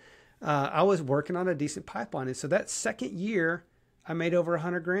 And I was working on a decent pipeline. And so that second year, I made over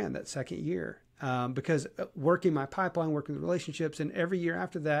 $100,000 that second year, because working my pipeline, working the relationships. And every year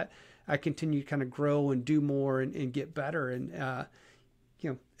after that, I continued to kind of grow and do more and get better. And,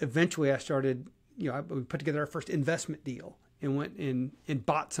 eventually I started, we put together our first investment deal and went and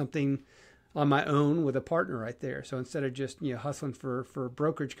bought something on my own with a partner right there. So instead of just, hustling for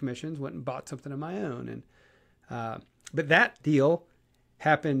brokerage commissions, went and bought something on my own. And, but that deal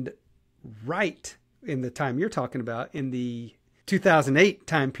happened right in the time you're talking about, in the 2008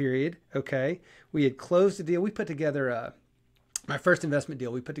 time period. Okay. We had closed the deal. We put together my first investment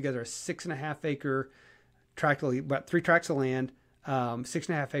deal. We put together a 6.5 acre tract, about 3 tracts of land,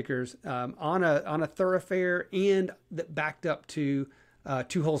 6.5 acres, on a thoroughfare, and that backed up to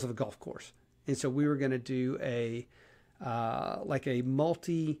 2 holes of a golf course. And so we were going to do a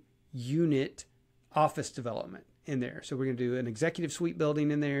multi-unit office development in there. So we're going to do an executive suite building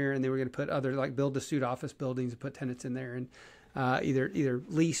in there, and then we're going to put other build-to-suit office buildings and put tenants in there, and either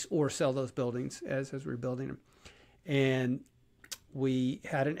lease or sell those buildings as we're building them. And we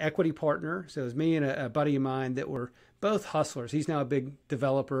had an equity partner. So it was me and a buddy of mine that were both hustlers. He's now a big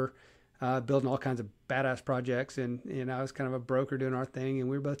developer, building all kinds of badass projects, and I was kind of a broker doing our thing, and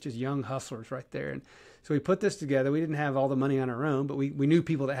we were both just young hustlers right there. And so we put this together. We didn't have all the money on our own, but we knew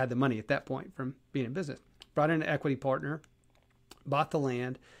people that had the money at that point from being in business. Brought in an equity partner, bought the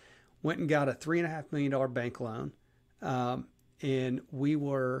land, went and got a $3.5 million bank loan, and we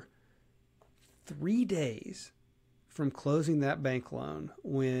were 3 days from closing that bank loan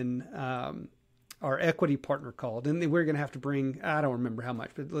when our equity partner called, and we were going to have to bring, I don't remember how much,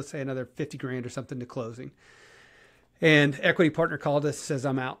 but let's say another $50,000 or something to closing. And equity partner called us, says,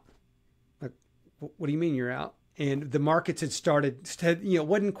 "I'm out." Like, what do you mean you're out? And the markets had started,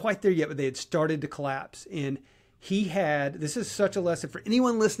 wasn't quite there yet, but they had started to collapse. And this is such a lesson for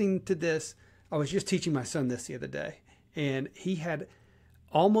anyone listening to this. I was just teaching my son this the other day, and he had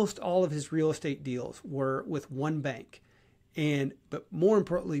almost all of his real estate deals were with one bank. But more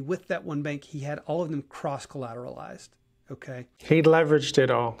importantly, with that one bank, he had all of them cross-collateralized. Okay. He leveraged it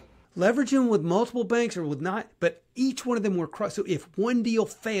all. Leveraging with multiple banks or with not, but each one of them were cross. So if one deal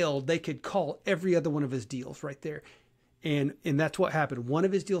failed, they could call every other one of his deals right there. And that's what happened. One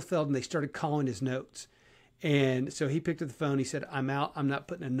of his deals failed, and they started calling his notes. And so he picked up the phone. He said, "I'm out. I'm not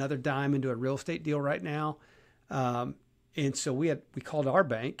putting another dime into a real estate deal right now." And so we called our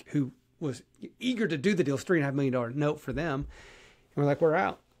bank, who was eager to do the deal, $3.5 million note for them. And we're like, "We're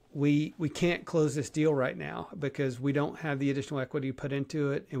out. We can't close this deal right now because we don't have the additional equity put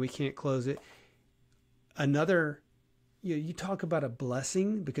into it, and we can't close it." You talk about a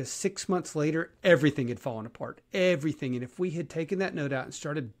blessing, because 6 months later, everything had fallen apart. Everything. And if we had taken that note out and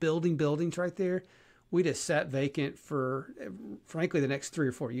started building buildings right there, we'd have sat vacant for, frankly, the next 3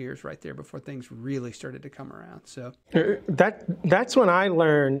 or 4 years right there before things really started to come around. So that's when I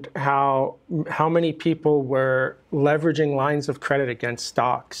learned how many people were leveraging lines of credit against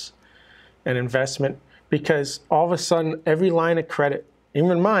stocks and investment, because all of a sudden every line of credit,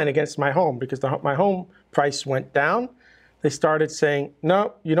 even mine against my home, because my home price went down, they started saying,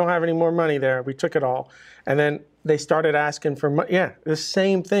 "No, you don't have any more money there. We took it all." And then they started asking for money. Yeah, the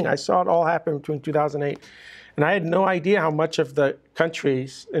same thing. I saw it all happen between 2008. And I had no idea how much of the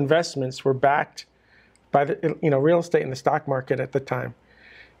country's investments were backed by the real estate and the stock market at the time.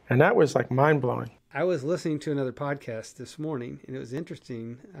 And that was like mind-blowing. I was listening to another podcast this morning, and it was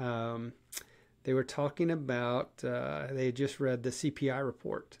interesting. They were talking about, they had just read the CPI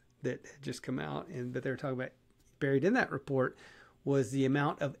report that had just come out, but they were talking about, buried in that report was the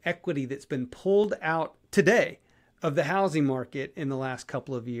amount of equity that's been pulled out today of the housing market in the last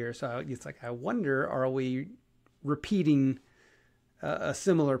couple of years. So it's like, I wonder, are we repeating a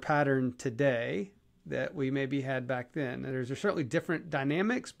similar pattern today that we maybe had back then? And there's certainly different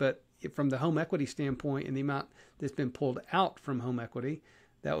dynamics, but from the home equity standpoint and the amount that's been pulled out from home equity,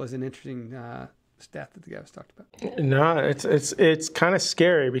 that was an interesting stat that the guy was talked about. No, it's kind of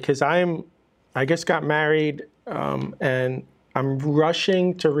scary, because I just got married, and I'm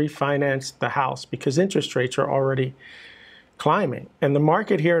rushing to refinance the house because interest rates are already climbing. And the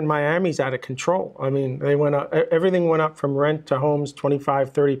market here in Miami is out of control. I mean, they went up, everything went up from rent to homes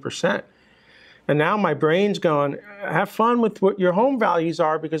 25, 30%. And now my brain's going, have fun with what your home values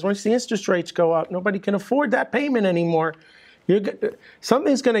are, because once the interest rates go up, nobody can afford that payment anymore.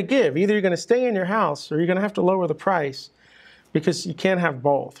 Something's going to give. Either you're going to stay in your house or you're going to have to lower the price, because you can't have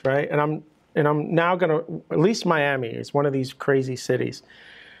both, right? And I'm now going to, at least Miami is one of these crazy cities.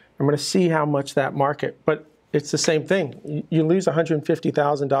 I'm going to see how much that market, but it's the same thing. You lose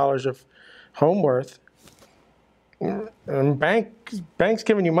 $150,000 of home worth, and bank's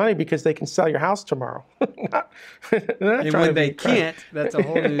giving you money because they can sell your house tomorrow. And when they can't, that's a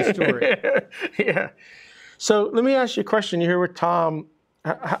whole new story. Yeah. So let me ask you a question. You're here with Tom.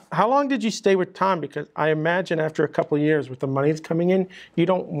 How long did you stay with Tom? Because I imagine after a couple of years with the money that's coming in, you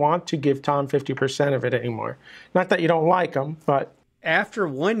don't want to give Tom 50% of it anymore. Not that you don't like him, but... After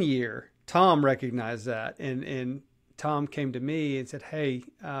 1 year, Tom recognized that. And Tom came to me and said, hey,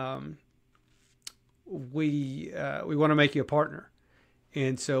 we want to make you a partner.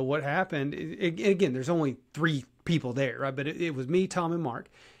 And so what happened, again, there's only 3 people there, right? But it was me, Tom, and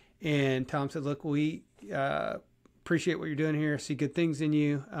Mark. And Tom said, look, we... appreciate what you're doing here. See good things in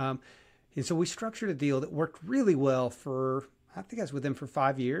you. And so we structured a deal that worked really well for, I think I was with them for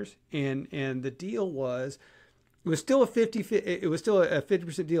 5 years. And the deal was, it was still a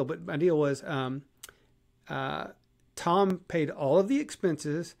 50% deal, but my deal was, Tom paid all of the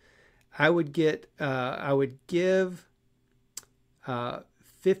expenses. I would give 50%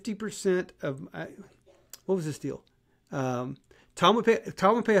 of what was this deal? Tom would pay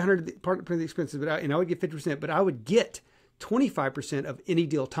 100% of the expenses, but I would get 50%, but I would get 25% of any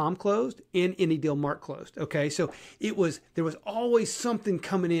deal Tom closed and any deal Mark closed. Okay. So there was always something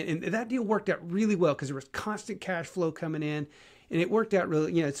coming in, and that deal worked out really well because there was constant cash flow coming in, and it worked out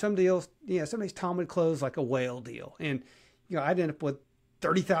really, some deals, some days Tom would close like a whale deal, and, I'd end up with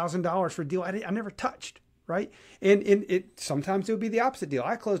 $30,000 for a deal I never touched. Right. And it sometimes it would be the opposite deal.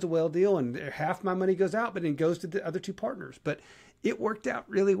 I closed a whale deal and half my money goes out, but it goes to the other 2 partners. But it worked out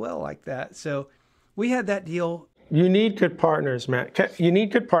really well like that. So we had that deal. You need good partners, Matt. You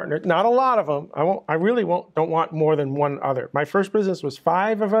need good partners. Not a lot of them. Don't want more than one other. My first business was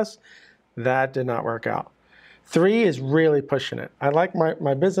 5 of us. That did not work out. 3 is really pushing it. I like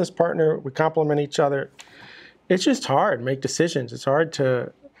my business partner. We complement each other. It's just hard to make decisions. It's hard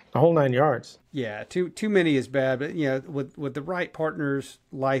to the whole 9 yards. Yeah, too many is bad, but with the right partners,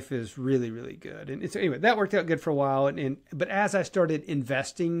 life is really, really good. And so anyway, that worked out good for a while. But as I started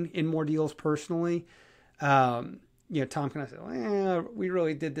investing in more deals personally, Tom kind of said, well, we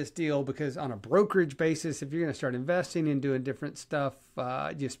really did this deal because on a brokerage basis, if you're going to start investing and doing different stuff,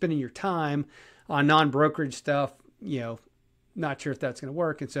 spending your time on non-brokerage stuff, not sure if that's going to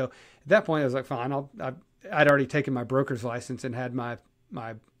work. And so at that point, I was like, fine, I'd already taken my broker's license and had I'd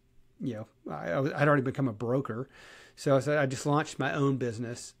already become a broker. So I just launched my own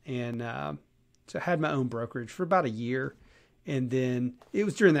business, and so I had my own brokerage for about a year. And then it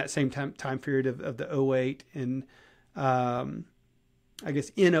was during that same time period of the 08. And I guess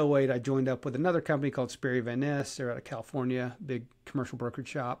in 08, I joined up with another company called Sperry Van Ness. They're out of California, big commercial brokerage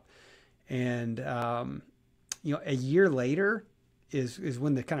shop. And, a year later is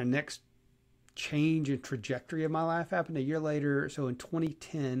when the kind of next change in trajectory of my life happened. A year later, so in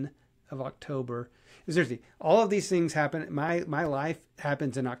 2010 of October, seriously, all of these things happen. My life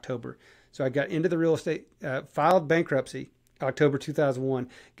happens in October. So I got into the real estate, filed bankruptcy, October 2001,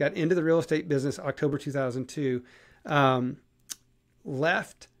 got into the real estate business, October 2002,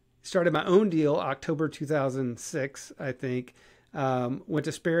 left, started my own deal, October 2006, I think, went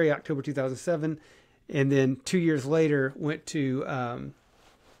to Sperry, October 2007, and then 2 years later went to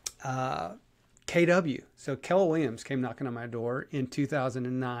KW. So Keller Williams came knocking on my door in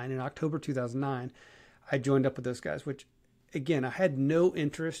 2009. In October 2009, I joined up with those guys, which, again, I had no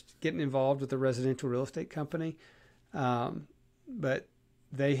interest getting involved with a residential real estate company. But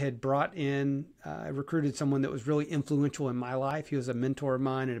they had brought in, I recruited someone that was really influential in my life. He was a mentor of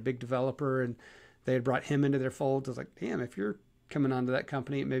mine and a big developer, and they had brought him into their fold. I was like, damn, if you're coming onto that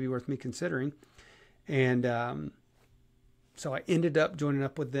company, it may be worth me considering. And so I ended up joining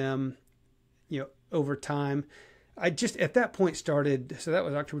up with them, over time. I just at that point started, so that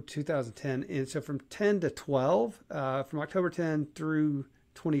was October 2010. And so from 10 to 12, from October 10 through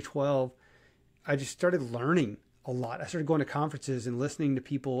 2012, I just started learning a lot. I started going to conferences and listening to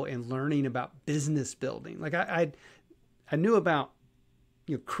people and learning about business building. Like I knew about,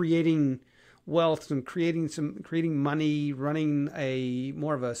 creating wealth and creating money, running a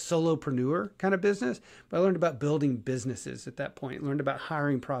more of a solopreneur kind of business. But I learned about building businesses at that point. Learned about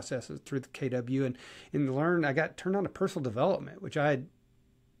hiring processes through the KW, and I got turned on to personal development, which I had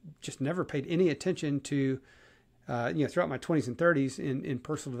just never paid any attention to. Throughout my 20s and 30s in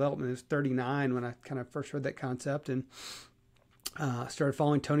personal development. I was 39 when I kind of first heard that concept, and started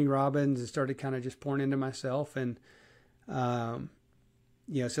following Tony Robbins and started kind of just pouring into myself. And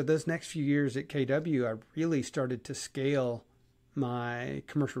So those next few years at KW, I really started to scale my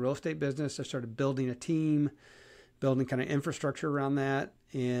commercial real estate business. I started building a team, building kind of infrastructure around that.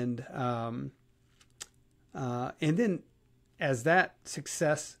 And then as that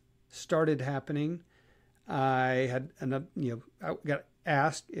success started happening, I got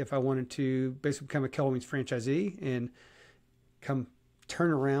asked if I wanted to basically become a Keller Williams franchisee and come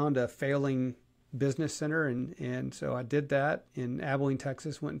turn around a failing business center. And so I did that in Abilene,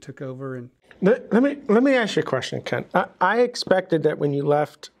 Texas, went and took over. And let me ask you a question, Ken. I expected that when you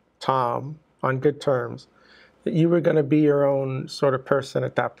left Tom on good terms, that you were going to be your own sort of person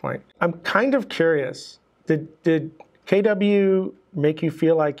at that point. I'm kind of curious. Did KW make you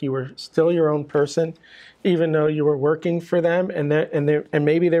feel like you were still your own person, even though you were working for them, and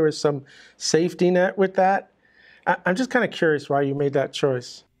maybe there was some safety net with that? I'm just kind of curious why you made that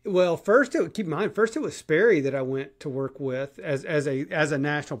choice. Well, keep in mind, first it was Sperry that I went to work with as a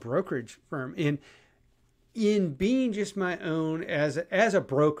national brokerage firm, in being just my own as a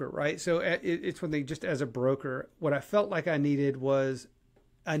broker, right? So it's one thing, just as a broker, what I felt like I needed was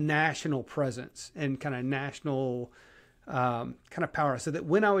a national presence and kind of national kind of power, so that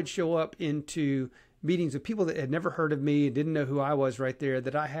when I would show up into meetings with people that had never heard of me and didn't know who I was right there,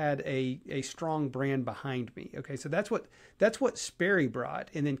 that I had a strong brand behind me. Okay, so that's what Sperry brought.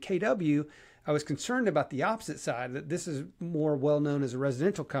 And then KW, I was concerned about the opposite side, that this is more well known as a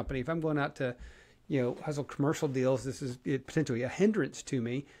residential company. If I'm going out to, hustle commercial deals, this is potentially a hindrance to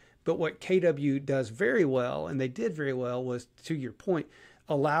me. But what KW does very well, and they did very well, was, to your point,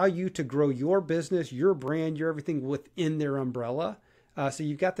 allow you to grow your business, your brand, your everything within their umbrella. So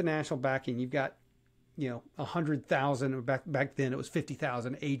you've got the national backing, you've got 100,000, or back then it was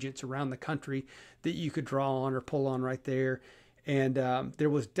 50,000 agents around the country that you could draw on or pull on right there. And there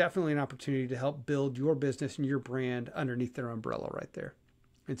was definitely an opportunity to help build your business and your brand underneath their umbrella right there.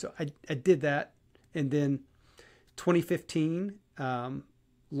 And so I did that. And then 2015,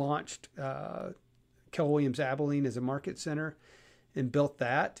 launched Keller Williams Abilene as a market center, and built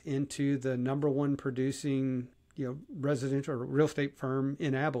that into the number one producing, residential or real estate firm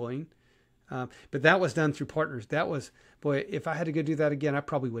in Abilene. But that was done through partners. That was, boy, if I had to go do that again, I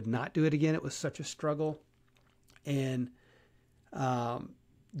probably would not do it again. It was such a struggle. And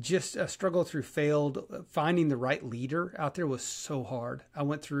just a struggle through finding the right leader out there was so hard. I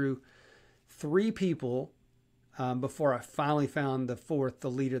went through 3 people before I finally found the 4th,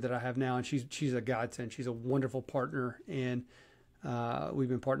 the leader that I have now. And she's a godsend. She's a wonderful partner. And we've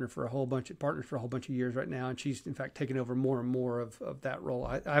been partners for a whole bunch of years right now, and she's in fact taken over more and more of that role.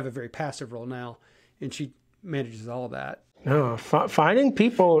 I have a very passive role now, and she manages all of that. No, finding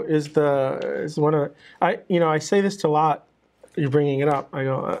people is one of I say this to a lot. You're bringing it up. I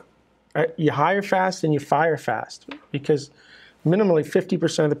go, you hire fast and you fire fast, because minimally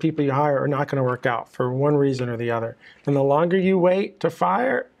 50% of the people you hire are not going to work out for one reason or the other. And the longer you wait to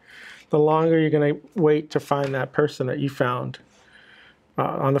fire, the longer you're going to wait to find that person that you found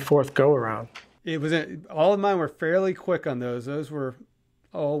on the 4th go around. It was all of mine were fairly quick on those. Those were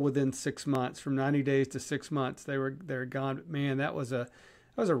all within 6 months, from 90 days to 6 months. They're gone. But man, that was a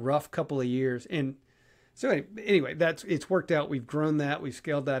rough couple of years. And so anyway, it's worked out. We've grown that. We've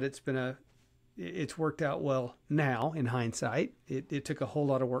scaled that. It's worked out well now in hindsight. It took a whole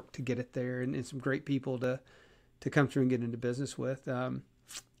lot of work to get it there, and some great people to come through and get into business with.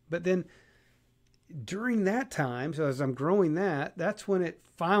 But then during that time, so as I'm growing that's when it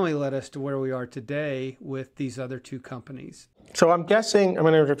finally led us to where we are today with these other 2 companies. So I'm going to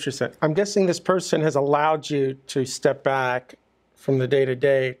interrupt you. I'm guessing this person has allowed you to step back from the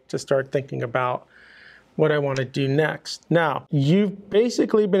day-to-day to start thinking about what I want to do next. Now, you've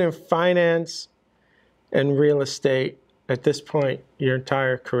basically been in finance and real estate at this point your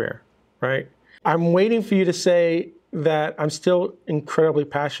entire career, right? I'm waiting for you to say that I'm still incredibly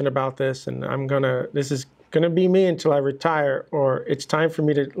passionate about this, and this is going to be me until I retire, or it's time for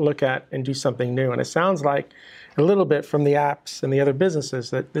me to look at and do something new. And it sounds like a little bit from the apps and the other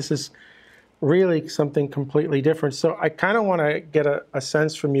businesses that this is really something completely different. So I kind of want to get a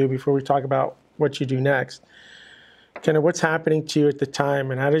sense from you before we talk about what you do next. Kind of what's happening to you at the time,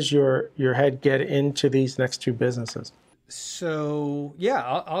 and how does your head get into these next 2 businesses? So yeah,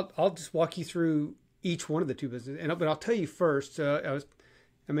 I'll just walk you through each one of the 2 businesses. But I'll tell you first, I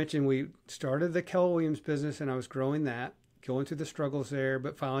mentioned we started the Keller Williams business, and I was growing that, going through the struggles there,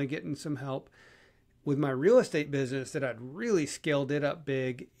 but finally getting some help with my real estate business that I'd really scaled it up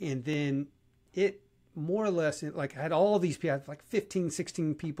big. And then it more or less, I had all of these people, I had like 15,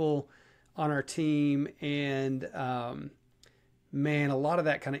 16 people on our team. And man, a lot of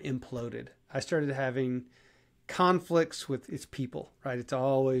that kind of imploded. I started having conflicts with its people, right? It's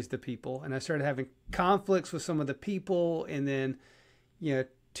always the people. And I started having conflicts with some of the people. And then,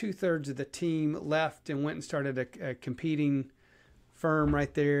 2/3 of the team left and went and started a competing firm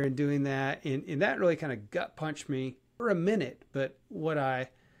right there and doing that. And that really kind of gut punched me for a minute. But what I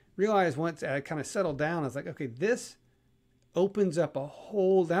realized once I kind of settled down, I was like, okay, this opens up a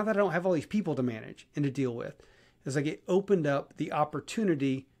whole, now that I don't have all these people to manage and to deal with, it's like it opened up the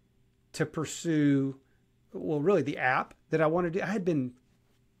opportunity to pursue, well, really the app that I wanted to do. I had been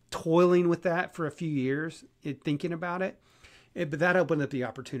toiling with that for a few years, thinking about it, but that opened up the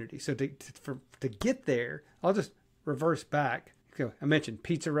opportunity. So to get there, I'll just reverse back. Okay, I mentioned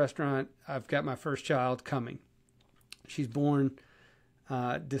pizza restaurant. I've got my first child coming. She's born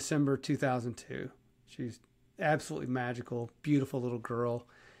December 2002. She's absolutely magical, beautiful little girl.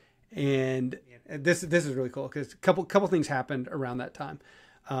 And this is really cool because a couple things happened around that time.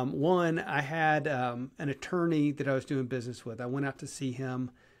 One, I had an attorney that I was doing business with. I went out to see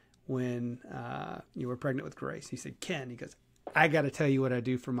him when you were pregnant with Grace. He said, Ken, he goes, I got to tell you what I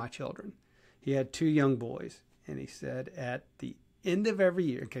do for my children. He had 2 young boys. And he said at the end of every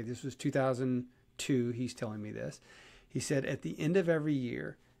year, okay, this was 2002, he's telling me this. He said, at the end of every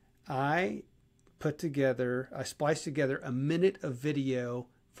year, I spliced together a minute of video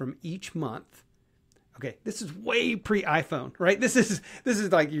from each month. Okay, this is way pre-iPhone, right? This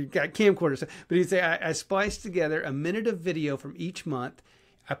is like you got camcorders. But he'd say, I spliced together a minute of video from each month.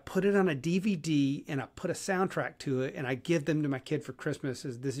 I put it on a DVD and I put a soundtrack to it and I give them to my kid for Christmas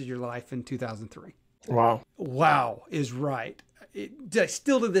as This Is Your Life in 2003. Wow is right.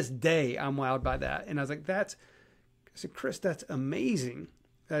 Still to this day, I'm wowed by that. And I was like, I said, Chris, that's amazing.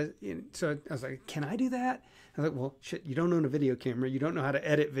 So I was like, can I do that? I was like, well, shit, you don't own a video camera. You don't know how to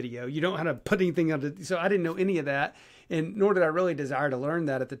edit video. You don't know how to put anything on it. So I didn't know any of that. And nor did I really desire to learn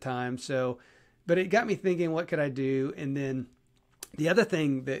that at the time. So, but it got me thinking, what could I do? And then the other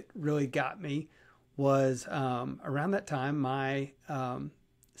thing that really got me was around that time, my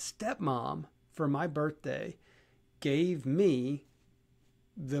stepmom for my birthday gave me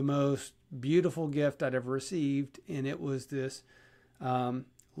the most beautiful gift I'd ever received. And it was this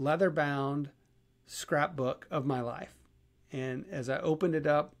leather-bound scrapbook of my life. And as I opened it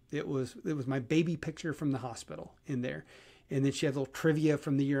up, it was my baby picture from the hospital in there. And then she had a little trivia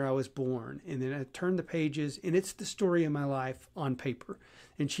from the year I was born. And then I turned the pages, and it's the story of my life on paper.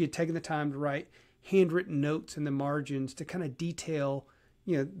 And she had taken the time to write handwritten notes in the margins to kind of detail,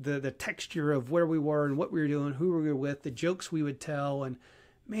 the texture of where we were and what we were doing, who we were with, the jokes we would tell. And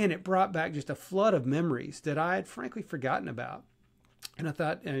man, it brought back just a flood of memories that I had frankly forgotten about. And I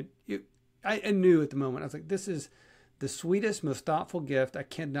thought, I knew at the moment, I was like, this is the sweetest, most thoughtful gift. I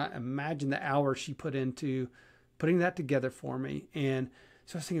cannot imagine the hours she put into putting that together for me. And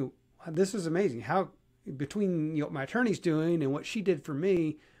so I was thinking, wow, this is amazing. How, between what my attorney's doing and what she did for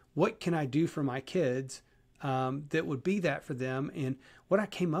me, what can I do for my kids that would be that for them? And what I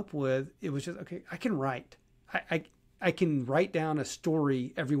came up with, it was just, okay, I can write. I can write down a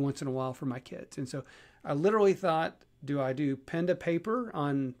story every once in a while for my kids. And so I literally thought, do I do pen to paper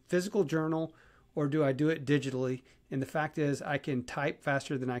on physical journal or do I do it digitally? And the fact is I can type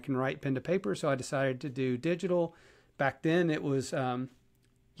faster than I can write pen to paper. So I decided to do digital. Back then it was, there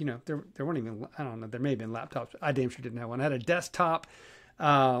weren't even, I don't know, there may have been laptops. I damn sure didn't have one. I had a desktop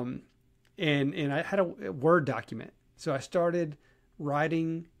and I had a Word document. So I started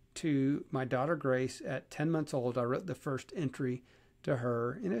writing to my daughter Grace at 10 months old. I wrote the first entry to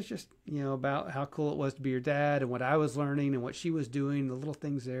her, and it's just about how cool it was to be your dad and what I was learning and what she was doing, the little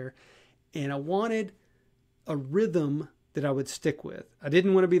things there. And I wanted a rhythm that I would stick with. I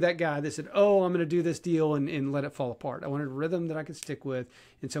didn't want to be that guy that said, oh, I'm going to do this deal and let it fall apart. I wanted a rhythm that I could stick with.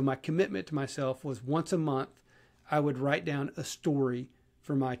 And so my commitment to myself was once a month I would write down a story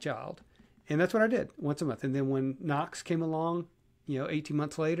for my child. And that's what I did once a month. And then when Knox came along, 18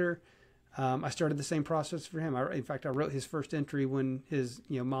 months later, I started the same process for him. In fact, I wrote his first entry when his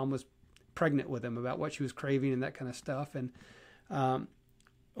mom was pregnant with him about what she was craving and that kind of stuff. And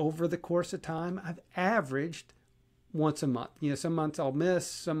over the course of time, I've averaged once a month. Some months I'll miss,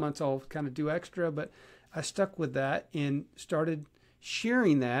 some months I'll kind of do extra, but I stuck with that and started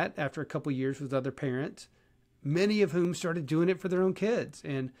sharing that after a couple of years with other parents, many of whom started doing it for their own kids.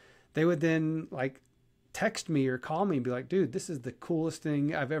 And they would then text me or call me and be like, dude, this is the coolest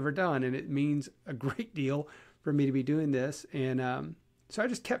thing I've ever done. And it means a great deal for me to be doing this. And so I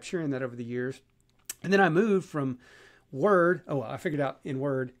just kept sharing that over the years. And then I moved from Word. Oh, well, I figured out in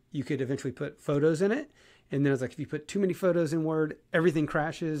Word, you could eventually put photos in it. And then I was like, if you put too many photos in Word, everything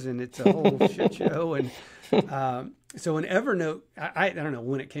crashes and it's a whole shit show. And so in Evernote, I don't know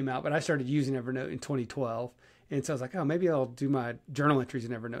when it came out, but I started using Evernote in 2012. And so I was like, oh, maybe I'll do my journal entries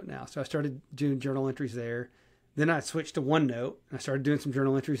in Evernote now. So I started doing journal entries there. Then I switched to OneNote and I started doing some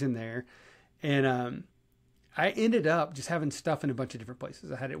journal entries in there. And I ended up just having stuff in a bunch of different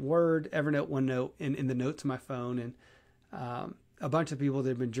places. I had it Word, Evernote, OneNote, and in the notes of my phone. And a bunch of people that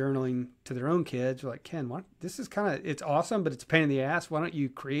have been journaling to their own kids were like, Ken, this is it's awesome, but it's a pain in the ass. Why don't you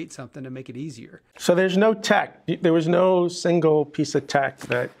create something to make it easier? So there's no tech. There was no single piece of tech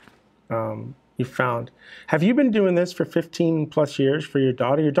that you found. Have you been doing this for 15 plus years for your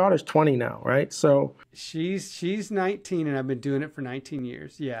daughter? Your daughter's 20 now, right? So she's 19 and I've been doing it for 19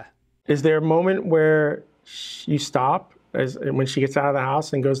 years. Yeah. Is there a moment where you stop when she gets out of the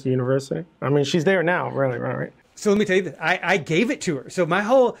house and goes to university? I mean, she's there now, really, right? So let me tell you that I gave it to her. So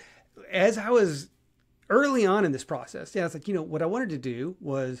as I was early on in this process, I was like, what I wanted to do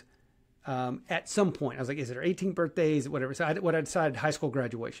was at some point, I was like, is it her 18th birthday? Is it whatever? So what I decided, high school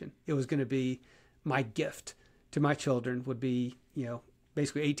graduation, it was going to be my gift to my children would be,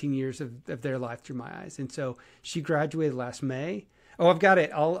 basically 18 years of their life through my eyes. And so she graduated last May. Oh, I've got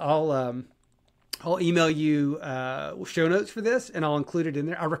it. I'll email you show notes for this and I'll include it in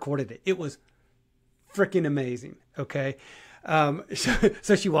there. I recorded it. It was freaking amazing. Okay.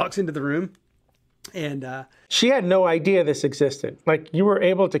 So she walks into the room and she had no idea this existed. Like you were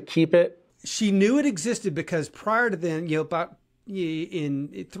able to keep it. She knew it existed because prior to then, about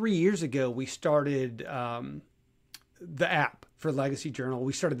 3 years ago, we started the app for Legacy Journal.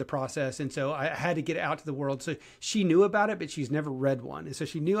 We started the process. And so I had to get it out to the world. So she knew about it, but she's never read one. And so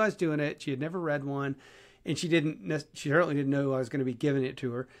she knew I was doing it. She had never read one. And she certainly didn't know I was going to be giving it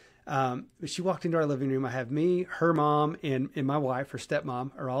to her. But she walked into our living room. I have me, her mom, and my wife, her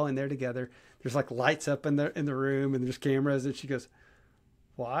stepmom, are all in there together. There's like lights up in the room and there's cameras. And she goes,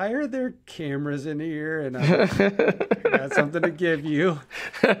 why are there cameras in here? And I got something to give you.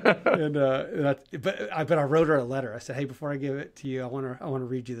 But I wrote her a letter. I said, hey, before I give it to you, I want to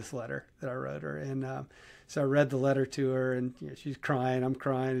read you this letter that I wrote her. And so I read the letter to her, and she's crying. I'm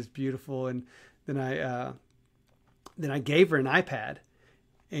crying. It's beautiful. And then I gave her an iPad,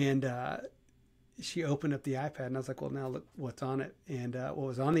 and she opened up the iPad, and I was like, well, now look what's on it. And what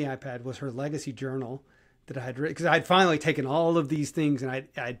was on the iPad was her legacy journal that I had written, because I'd finally taken all of these things and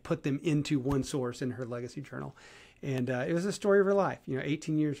I'd put them into one source in her legacy journal. And it was a story of her life,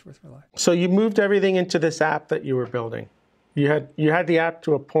 18 years worth of her life. So you moved everything into this app that you were building. You had the app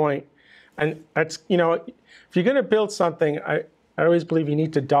to a point, and that's, if you're going to build something, I always believe you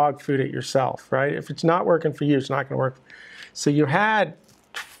need to dog food it yourself, right? If it's not working for you, it's not going to work. So you had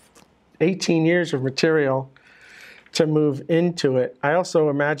 18 years of material to move into it. I also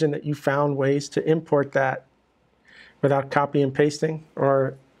imagine that you found ways to import that without copy and pasting,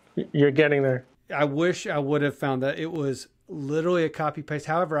 or you're getting there. I wish I would have found that. It was literally a copy paste.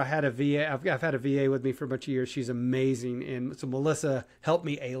 However, I had a VA. I've had a VA with me for a bunch of years. She's amazing. And so Melissa helped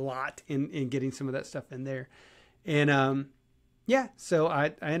me a lot in getting some of that stuff in there. And so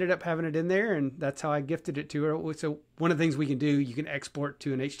I ended up having it in there, and that's how I gifted it to her. So one of the things we can do, you can export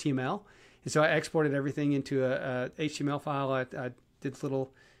to an HTML. And so I exported everything into a HTML file. I did this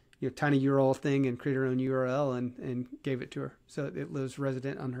little tiny URL thing and created her own URL and gave it to her. So it lives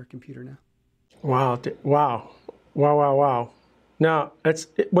resident on her computer now. Wow. Now,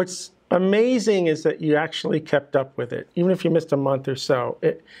 what's amazing is that you actually kept up with it. Even if you missed a month or so,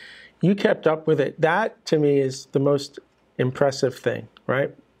 you kept up with it. That, to me, is the most impressive thing,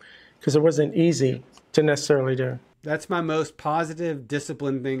 right? Because it wasn't easy to necessarily do. That's my most positive,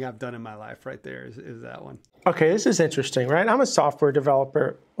 disciplined thing I've done in my life right there is that one. Okay, this is interesting, right? I'm a software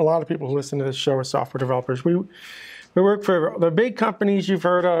developer. A lot of people who listen to this show are software developers. We work for the big companies you've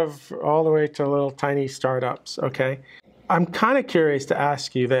heard of all the way to little tiny startups, okay? I'm kind of curious to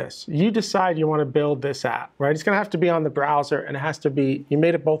ask you this. You decide you want to build this app, right? It's going to have to be on the browser, and it has to be, you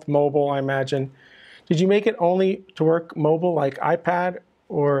made it both mobile, I imagine. Did you make it only to work mobile like iPad,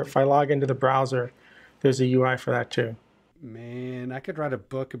 or if I log into the browser, there's a UI for that too? Man, I could write a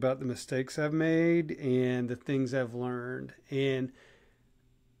book about the mistakes I've made and the things I've learned. And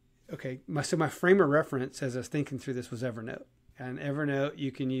okay, so my frame of reference as I was thinking through this was Evernote. And Evernote,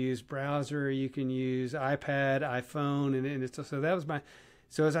 you can use browser, you can use iPad, iPhone, and so that was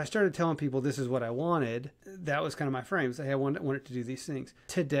so as I started telling people this is what I wanted, that was kind of my frame. So, hey, I want it to do these things.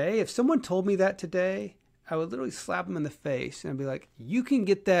 Today, if someone told me that today, I would literally slap them in the face and I'd be like, you can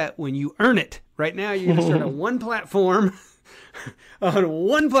get that when you earn it. Right now, you're going to start on one platform,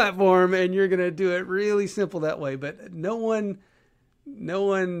 and you're going to do it really simple that way. But no one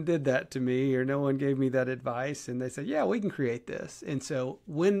did that to me, or no one gave me that advice. And they said, yeah, we can create this. And so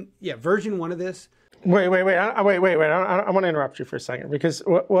version 1 of this Wait. I want to interrupt you for a second because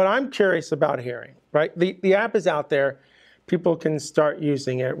what I'm curious about hearing, right? The app is out there. People can start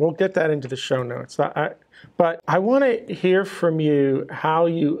using it. We'll get that into the show notes. But I want to hear from you how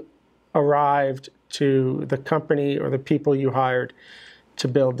you arrived to the company or the people you hired to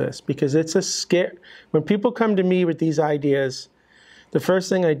build this, because it's a scare. When people come to me with these ideas, the first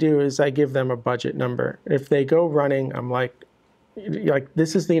thing I do is I give them a budget number. If they go running, I'm like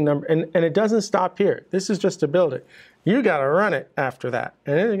this is the number, and it doesn't stop here. This is just to build it. You got to run it after that,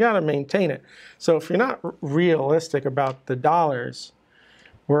 and then you got to maintain it. So if you're not realistic about the dollars,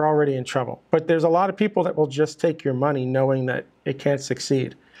 we're already in trouble. But there's a lot of people that will just take your money knowing that it can't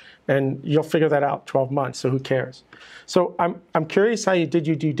succeed, and you'll figure that out 12 months. So who cares? So I'm curious how you did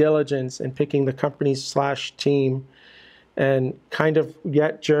your due diligence in picking the company/team, and kind of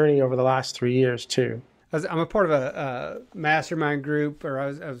that journey over the last 3 years too. I'm a part of a mastermind group, or I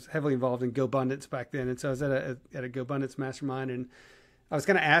was heavily involved in GoBundance back then. And so I was at a GoBundance mastermind, and I was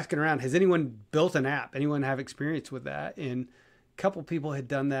kind of asking around, has anyone built an app? Anyone have experience with that? And a couple people had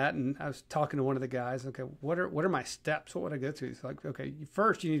done that. And I was talking to one of the guys, okay, what are my steps? What would I go through? He's like, okay,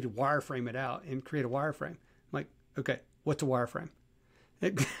 first you need to wireframe it out and create a wireframe. I'm like, okay, what's a wireframe?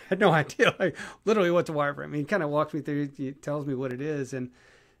 I had no idea, like literally what's a wireframe. He kind of walks me through, he tells me what it is. And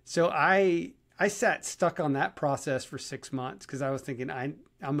so I sat stuck on that process for 6 months because I was thinking I'm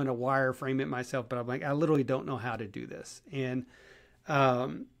going to wireframe it myself, but I'm like, I literally don't know how to do this. And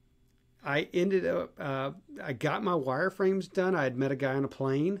I ended up, I got my wireframes done. I had met a guy on a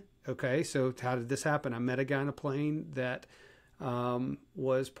plane. Okay, so how did this happen? I met a guy on a plane that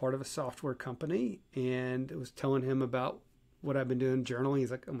was part of a software company, and it was telling him about what I've been doing, journaling.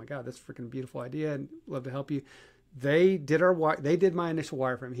 He's like, oh my God, that's a freaking beautiful idea. I'd love to help you. They did my initial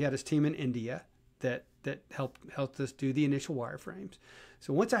wireframe. He had his team in India that helped us do the initial wireframes.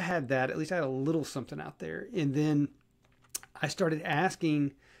 So once I had that, at least I had a little something out there. And then I started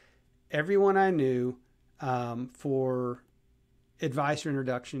asking everyone I knew for advice or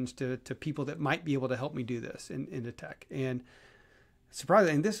introductions to people that might be able to help me do this into tech. And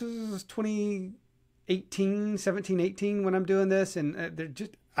surprisingly, this was 17, 18 when I'm doing this. And they're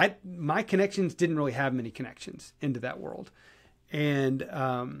just, my connections didn't really have many connections into that world. And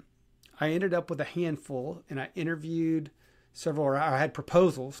I ended up with a handful, and I interviewed several, or I had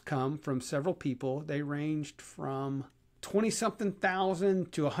proposals come from several people. They ranged from 20-something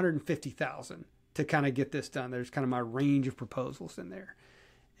thousand to 150,000 to kind of get this done. There's kind of my range of proposals in there.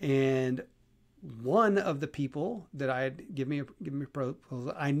 And one of the people that I had given me a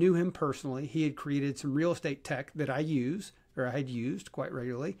proposal, I knew him personally. He had created some real estate tech that I had used quite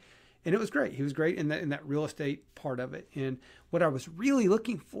regularly. And it was great. He was great in that real estate part of it. And what I was really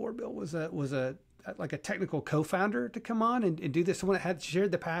looking for, Bill, was a technical co-founder to come on and do this. Someone that had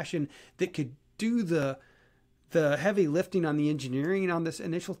shared the passion, that could do the heavy lifting on the engineering on this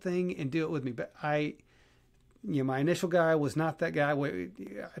initial thing and do it with me. But my initial guy was not that guy.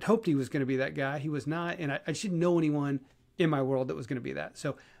 I'd hoped he was going to be that guy. He was not. And I just didn't know anyone in my world that was going to be that.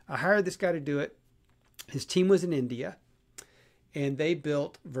 So I hired this guy to do it. His team was in India, and they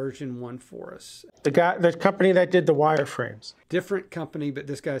built version 1 for us. The company that did the wireframes. Different company, but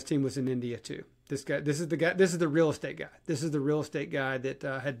this guy's team was in India too. This is the real estate guy. This is the real estate guy that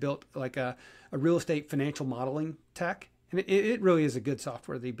had built like a real estate financial modeling tech. And it really is a good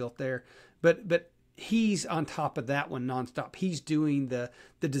software that he built there. But he's on top of that one nonstop. He's doing the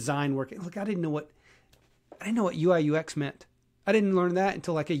design work. Look, I didn't know what UI UX meant. I didn't learn that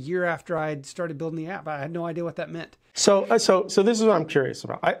until like a year after I'd started building the app. I had no idea what that meant. So this is what I'm curious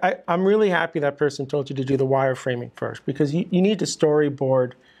about. I'm really happy that person told you to do the wireframing first, because you need to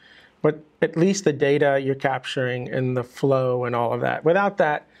storyboard, but at least the data you're capturing and the flow and all of that. Without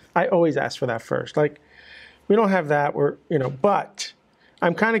that, I always ask for that first. Like, we don't have that. But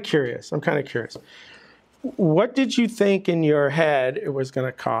I'm kind of curious. What did you think in your head it was going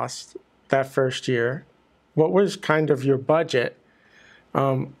to cost that first year? What was kind of your budget?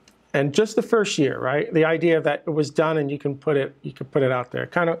 And just the first year, right? The idea that it was done and you can put it out there,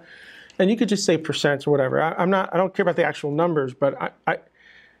 kind of, and you could just say percents or whatever. I don't care about the actual numbers, but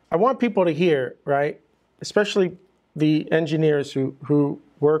I want people to hear, right? Especially the engineers who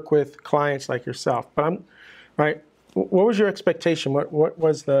work with clients like yourself. But right. What was your expectation? What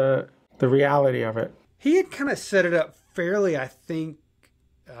was the reality of it? He had kind of set it up fairly, I think,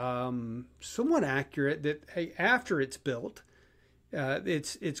 somewhat accurate, that hey, after it's built,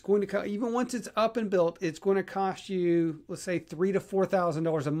 it's going to, even once it's up and built, it's going to cost you, let's say, $3,000 to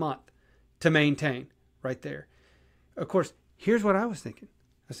 $4,000 a month to maintain right there. Of course, here's what I was thinking.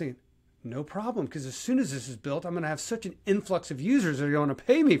 No problem, because as soon as this is built, I'm going to have such an influx of users that are going to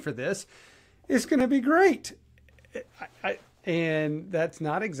pay me for this. it's going to be great. And that's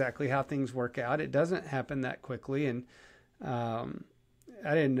not exactly how things work out. It doesn't happen that quickly. And I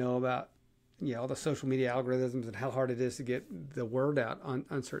didn't know about all the social media algorithms and how hard it is to get the word out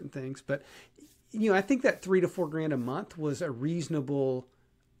on certain things. But I think that $3,000 to $4,000 a month was a reasonable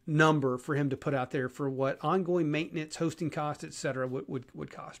number for him to put out there for what ongoing maintenance, hosting costs, et cetera,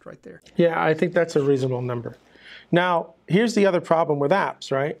 would cost right there. Yeah, I think that's a reasonable number. Now, here's the other problem with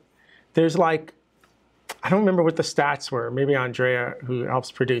apps, right? There's I don't remember what the stats were. Maybe Andrea, who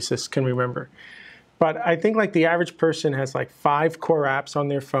helps produce this, can remember. But I think the average person has 5 core apps on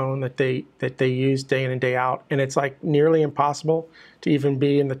their phone that they use day in and day out. And it's nearly impossible to even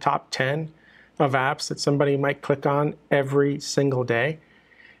be in the top 10 of apps that somebody might click on every single day.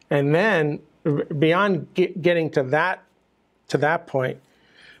 And then beyond getting to that point,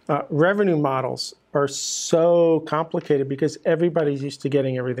 revenue models are so complicated because everybody's used to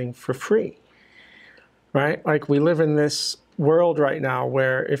getting everything for free, right? We live in this world right now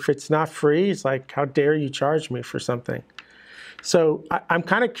where if it's not free, it's how dare you charge me for something? So I'm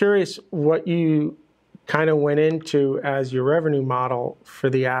kind of curious what you kind of went into as your revenue model for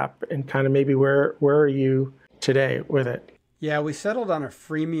the app, and kind of maybe where are you today with it? Yeah, we settled on a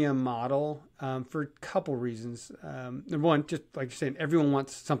freemium model for a couple reasons. Number one, just like you're saying, everyone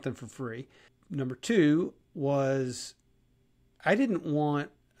wants something for free. Number two was I didn't want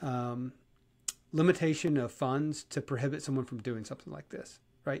limitation of funds to prohibit someone from doing something like this,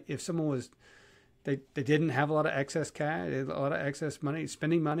 right? If someone was, they didn't have a lot of excess cash, a lot of excess money,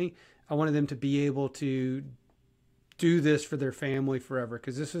 spending money, I wanted them to be able to do this for their family forever,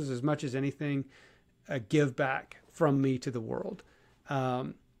 because this is, as much as anything, a give back from me to the world.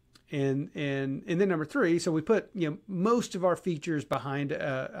 And then number three, so we put most of our features behind.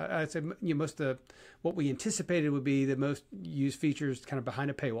 I'd say most of what we anticipated would be the most used features kind of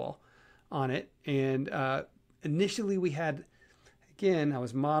behind a paywall on it. And initially we had, again, I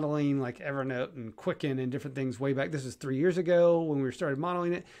was modeling Evernote and Quicken and different things way back. This was 3 years ago when we started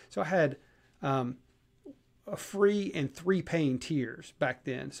modeling it. So I had a free and 3 paying tiers back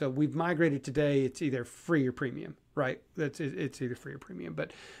then. So we've migrated today. It's either free or premium, right? It's either free or premium.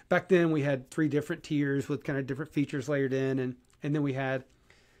 But back then we had 3 different tiers with kind of different features layered in. And then we had,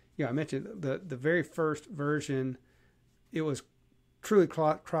 I mentioned the very first version, it was truly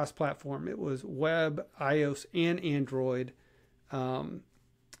cross-platform. It was web, iOS, and Android.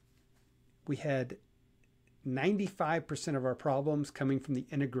 We had 95% of our problems coming from the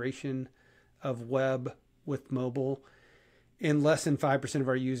integration of web with mobile, and less than 5% of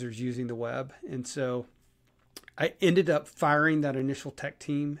our users using the web. And so I ended up firing that initial tech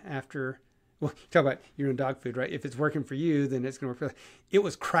team after, well, talk about your own dog food, right? If it's working for you, then it's going to work for you. It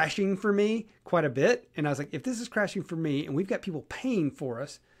was crashing for me quite a bit. And I was like, if this is crashing for me and we've got people paying for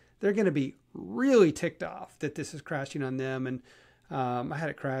us, they're going to be really ticked off that this is crashing on them. And I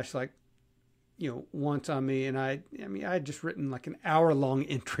had it crash once on me, and I had just written an hour-long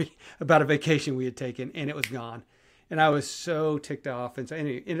entry about a vacation we had taken, and it was gone. And I was so ticked off. And so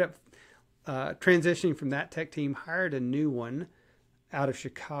anyway, ended up transitioning from that tech team, hired a new one out of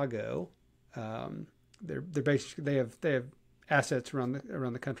Chicago. They're basically, they have assets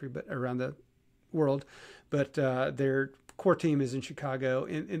around the country, but around the world, but their core team is in Chicago,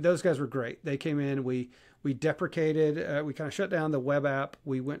 and those guys were great. They came in, we deprecated, we kind of shut down the web app.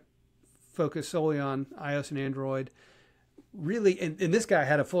 We went focused solely on iOS and Android. Really, and this guy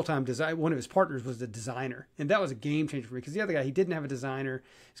had a full-time design. One of his partners was the designer, and that was a game changer for me, because the other guy, he didn't have a designer.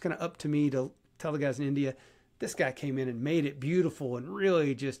 It's kind of up to me to tell the guys in India. This guy came in and made it beautiful, and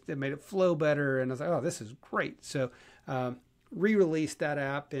really just it made it flow better. And I was like, oh, this is great. So re-released that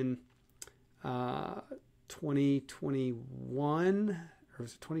app in 2021, or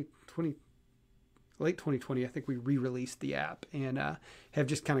was it 2020? Late 2020, I think we re-released the app, and have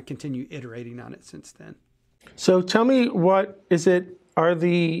just kind of continued iterating on it since then. So tell me, what is it? Are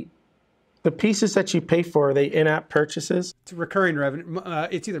the pieces that you pay for, are they in-app purchases? It's recurring revenue.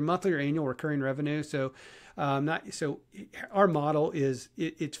 It's either monthly or annual recurring revenue. So our model is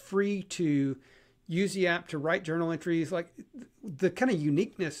it's free to use the app to write journal entries. The kind of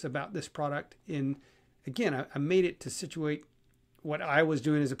uniqueness about this product, again, I made it to situate what I was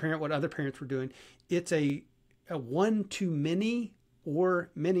doing as a parent, what other parents were doing. It's a one-to-many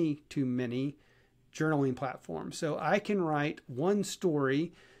or many-to-many journaling platform. So I can write one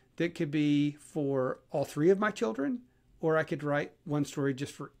story that could be for all 3 of my children, or I could write one story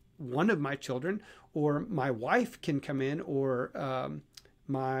just for one of my children, or my wife can come in, or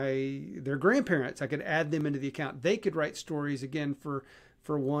their grandparents. I could add them into the account. They could write stories again for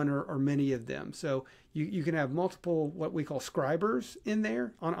for one or many of them. So you can have multiple what we call scribers in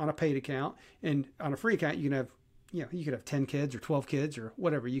there on a paid account, and on a free account you can have you could have 10 kids or 12 kids or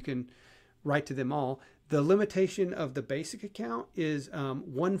whatever. You can write to them all. The limitation of the basic account is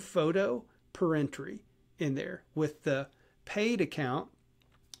 1 photo per entry in there. With the paid account,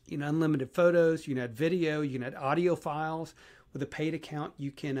 you can unlimited photos, you can add video, you can add audio files. With a paid account,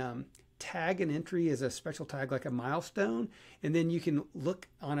 you can tag an entry as a special tag, like a milestone, and then you can look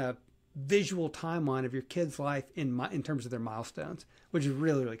on a visual timeline of your kid's life in terms of their milestones, which is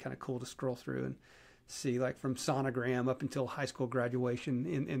really, really kind of cool to scroll through and see, like from sonogram up until high school graduation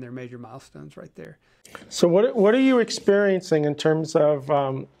in their major milestones right there. So what are you experiencing in terms of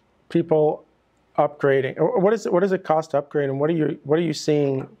people upgrading? What does it cost to upgrade, and what are you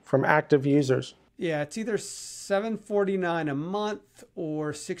seeing from active users? Yeah, it's either $749 a month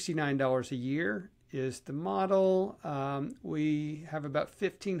or $69 a year is the model. We have about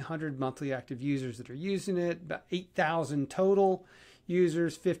 1,500 monthly active users that are using it, about 8,000 total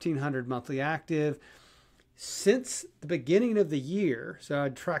users, 1,500 monthly active. Since the beginning of the year, so I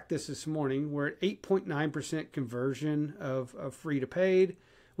tracked this morning, we're at 8.9% conversion of free to paid,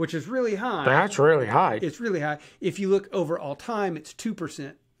 which is really high. That's really high. It's really high. If you look over all time, it's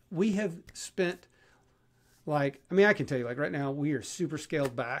 2%. We have spent, I can tell you, right now, we are super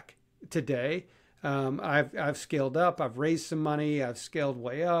scaled back today. I've scaled up. I've raised some money. I've scaled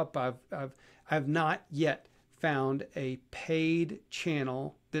way up. I've not yet found a paid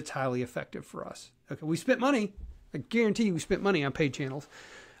channel that's highly effective for us. Okay, we spent money. I guarantee you we spent money on paid channels.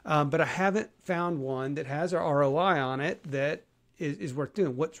 But I haven't found one that has our ROI on it that is worth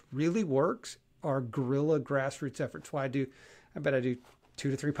doing. What really works are guerrilla grassroots efforts. I bet I do 2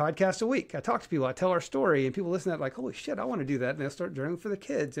 to 3 podcasts a week. I talk to people, I tell our story, and people listen to that like, holy shit, I want to do that. And they'll start journaling for the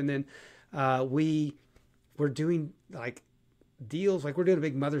kids. And then we're doing deals, we're doing a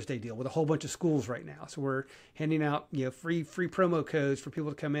big Mother's Day deal with a whole bunch of schools right now. So we're handing out free promo codes for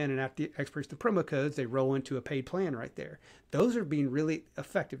people to come in, and after the expiration of the promo codes, they roll into a paid plan right there. Those are being really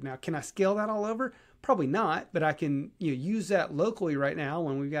effective. Now, can I scale that all over? Probably not, but I can use that locally right now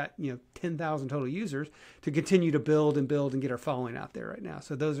when we've got 10,000 total users to continue to build and get our following out there right now.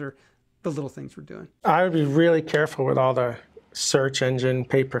 So those are the little things we're doing. I would be really careful with all the search engine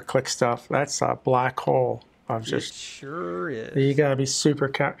pay-per-click stuff. That's a black hole. It sure is. You gotta be super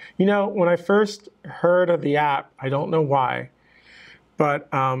careful. When I first heard of the app, I don't know why, but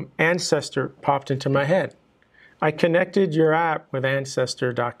Ancestor popped into my head. I connected your app with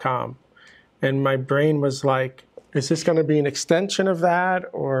Ancestor.com, and my brain was like, "Is this going to be an extension of that?"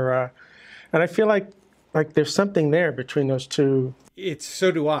 Or, and I feel like there's something there between those two.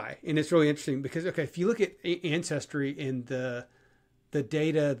 So do I, and it's really interesting because if you look at Ancestry and the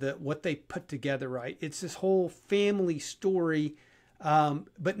data, what they put together, right? It's this whole family story,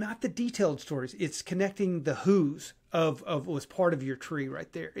 but not the detailed stories. It's connecting the who's of was part of your tree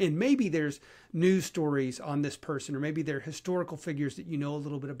right there. And maybe there's news stories on this person, or maybe they're historical figures that a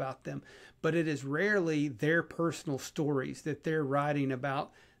little bit about them, but it is rarely their personal stories that they're writing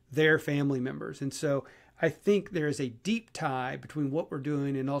about their family members. And so I think there is a deep tie between what we're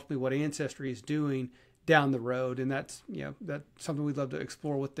doing and ultimately what Ancestry is doing down the road, and that's something we'd love to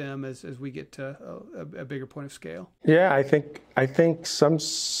explore with them as we get to a bigger point of scale. Yeah, I think some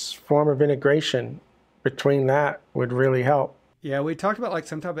form of integration between that would really help. Yeah, we talked about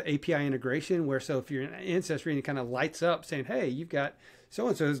some type of API integration where, so if you're in Ancestry and it kind of lights up saying, hey, you've got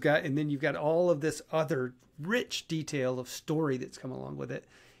so-and-so's got, and then you've got all of this other rich detail of story that's come along with it.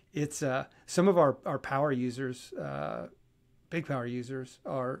 It's some of our power users, big power users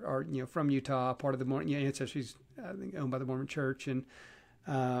are from Utah, part of the Mormon Ancestry's I think owned by the Mormon Church, and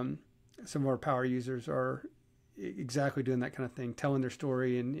some of our power users are exactly doing that kind of thing, telling their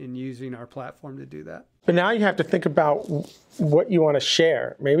story and using our platform to do that. But now you have to think about what you want to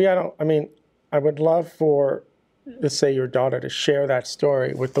share. I would love for, let's say, your daughter to share that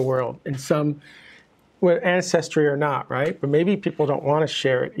story with the world in some, with Ancestry or not, right? But maybe people don't want to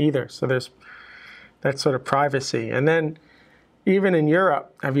share it either. So there's that sort of privacy. And then even in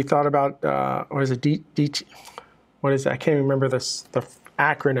Europe, have you thought about, or is it DT? What is that? I can't remember the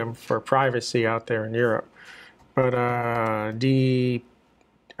acronym for privacy out there in Europe. But I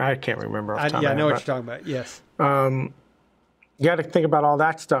can't remember off the top of my head. I know what you're talking about, yes. You got to think about all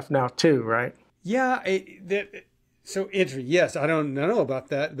that stuff now too, right? Yeah, so interesting. Yes, I don't know about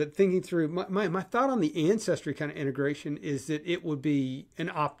that, but thinking through, my thought on the Ancestry kind of integration is that it would be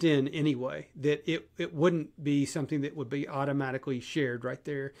an opt-in anyway, that it wouldn't be something that would be automatically shared right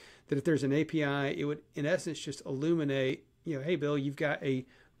there, that if there's an API, it would, in essence, just illuminate, hey, Bill, you've got a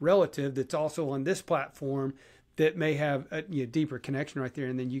relative that's also on this platform that may have a deeper connection right there,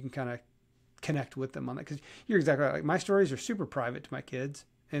 and then you can kind of connect with them on that. Because you're exactly right. Like, my stories are super private to my kids,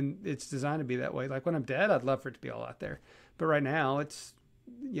 and it's designed to be that way. Like, when I'm dead, I'd love for it to be all out there. But right now, it's,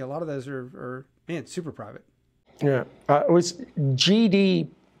 a lot of those are super private. Yeah. It was GDPR.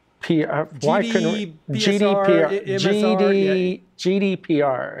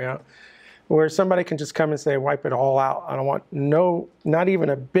 GDPR, yeah. Where somebody can just come and say, wipe it all out. I don't want not even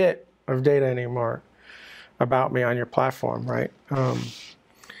a bit of data anymore about me on your platform, right?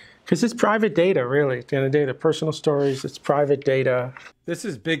 Because it's private data, really. At the end of the day, the personal stories, it's private data. This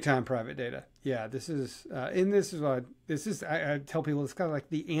is big time private data. Yeah, this is, I tell people, it's kind of like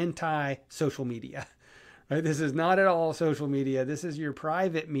the anti-social media, right? This is not at all social media. This is your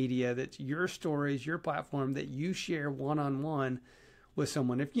private media. That's your stories, your platform that you share one-on-one with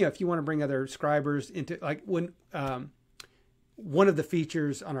someone. If you want to bring other subscribers into, like, when one of the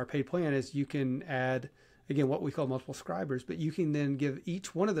features on our paid plan is you can add, again, what we call multiple subscribers, but you can then give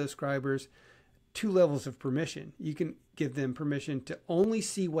each one of those subscribers 2 levels of permission. You can give them permission to only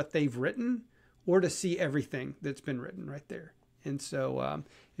see what they've written or to see everything that's been written right there. And so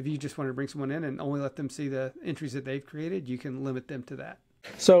if you just want to bring someone in and only let them see the entries that they've created, you can limit them to that.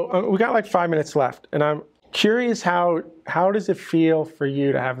 So we got like 5 minutes left, and I'm curious, how does it feel for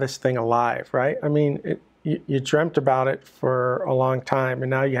you to have this thing alive, right? I mean, you dreamt about it for a long time, and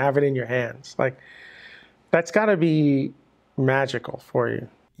now you have it in your hands. Like, that's got to be magical for you.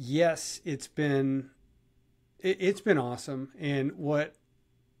 Yes, it's been awesome. And what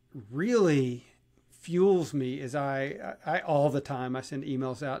really fuels me is I all the time, I send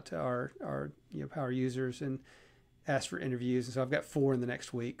emails out to our power users and ask for interviews. And so I've got 4 in the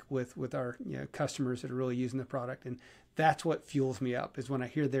next week with our customers that are really using the product. And that's what fuels me up, is when I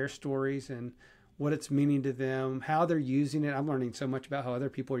hear their stories and what it's meaning to them, how they're using it. I'm learning so much about how other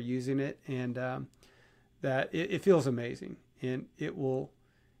people are using it, and that it feels amazing. And it will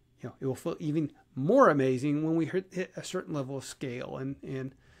feel even more amazing when we hit a certain level of scale.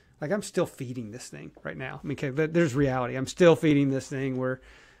 And like, I'm still feeding this thing right now. I mean, okay, there's reality. I'm still feeding this thing. We're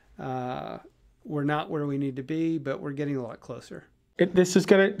not where we need to be, but we're getting a lot closer. This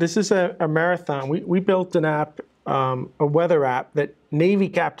is a marathon. We built an app, a weather app that Navy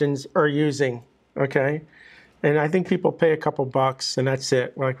captains are using. Okay, and I think people pay a couple bucks and that's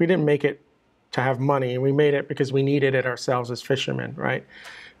it. Like, we didn't make it to have money. We made it because we needed it ourselves as fishermen, right?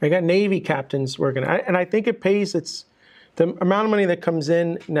 I got Navy captains working, and I think it pays. The amount of money that comes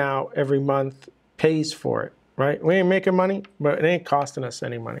in now every month pays for it, right? We ain't making money, but it ain't costing us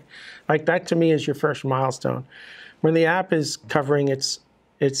any money. Like, that to me is your first milestone. When the app is covering its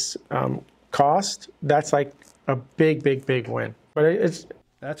cost, that's like a big win. But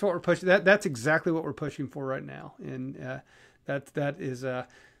that's what we're pushing. That's exactly what we're pushing for right now, and that is. I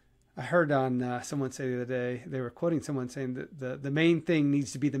heard on someone say the other day, they were quoting someone saying that the main thing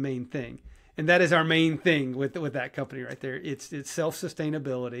needs to be the main thing. And that is our main thing with that company right there. It's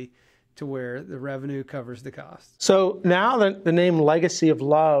self-sustainability to where the revenue covers the cost. So now the name Legacy of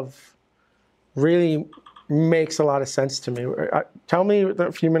Love really makes a lot of sense to me. Tell me,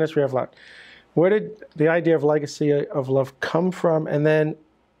 the few minutes we have left, where did the idea of Legacy of Love come from? And then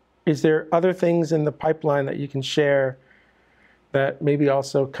is there other things in the pipeline that you can share that maybe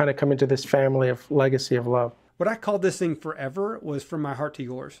also kind of come into this family of Legacy of Love? What I called this thing forever was From My Heart to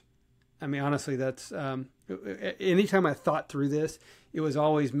Yours. I mean, honestly, that's anytime I thought through this, it was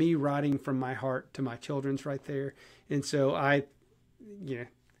always me writing from my heart to my children's right there. And so I'm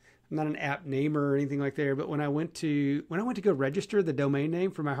not an app namer or anything like there, but when I went to go register the domain name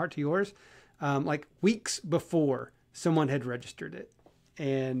From My Heart to Yours, like weeks before, someone had registered it.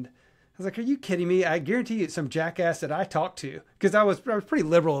 And I was like, are you kidding me? I guarantee you it's some jackass that I talked to, because I was pretty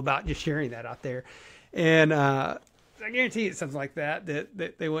liberal about just sharing that out there. And I guarantee it's something like that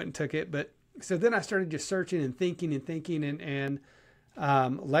they went and took it. But so then I started just searching and thinking, and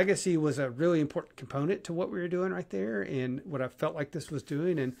legacy was a really important component to what we were doing right there, and what I felt like this was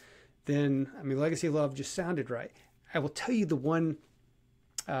doing. And then, I mean, Legacy of Love just sounded right. I will tell you the one,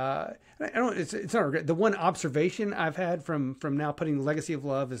 it's not a regret. The one observation I've had from now putting Legacy of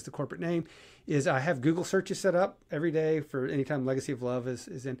Love as the corporate name is I have Google searches set up every day for anytime Legacy of Love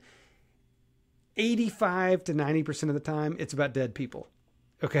is in. 85 to 90% of the time, it's about dead people.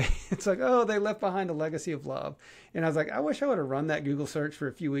 Okay. It's like, oh, they left behind a legacy of love. And I was like, I wish I would have run that Google search for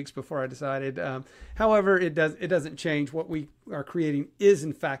a few weeks before I decided. However, it doesn't change. What we are creating is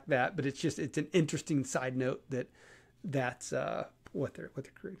in fact that, but it's an interesting side note that's what they're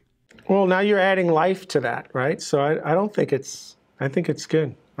creating. Well, now you're adding life to that, right? So I think it's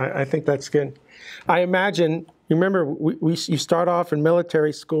good. I think that's good. I imagine, you remember you start off in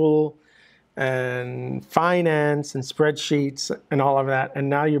military school, and finance and spreadsheets and all of that. And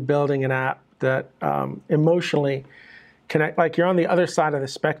now you're building an app that emotionally connect, like you're on the other side of the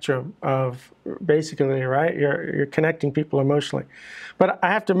spectrum of basically, right? You're connecting people emotionally. But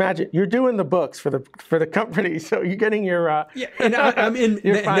I have to imagine you're doing the books for the company, so you're getting your and I'm in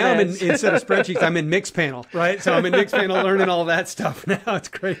instead of spreadsheets, I'm in Mixpanel, right? So I'm in Mixpanel learning all that stuff now. It's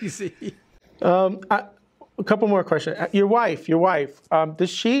crazy. A couple more questions. Your wife, does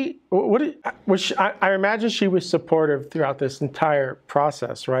she? I imagine she was supportive throughout this entire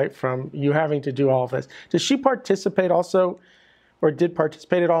process, right? From you having to do all of this. Does she participate also, or did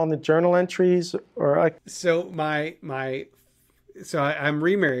participate at all in the journal entries, or like? So I'm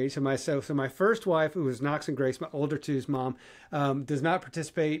remarried. So my first wife, who was Knox and Grace, my older two's mom, does not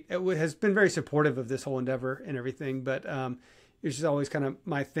participate. It has been very supportive of this whole endeavor and everything, but it's just always kind of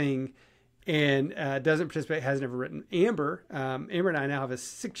my thing. And doesn't participate, has never written. Amber and I now have a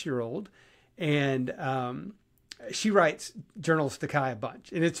 6-year-old, and she writes journals to Kai a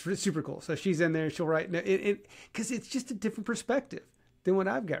bunch, and it's super cool. So she's in there, she'll write, because it's just a different perspective than what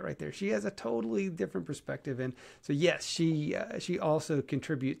I've got right there. She has a totally different perspective, and so yes, she also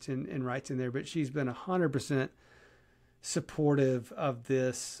contributes and writes in there, but she's been 100% supportive of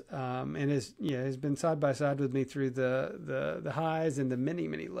this, and has been side by side with me through the highs and the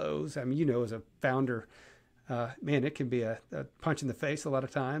many lows. I mean, as a founder, man, it can be a punch in the face a lot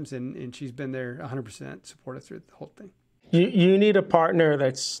of times, and she's been there 100% supportive through the whole thing. You need a partner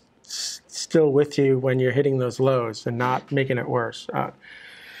that's still with you when you're hitting those lows and not making it worse.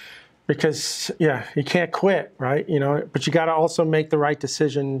 Because you can't quit, right? But you got to also make the right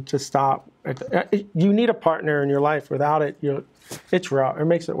decision to stop. You need a partner in your life. Without it, it's rough. It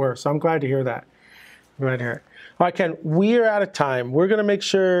makes it worse. So I'm glad to hear that. I'm glad to hear it. All right, Ken, we are out of time. We're going to make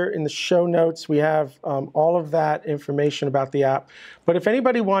sure in the show notes we have all of that information about the app. But if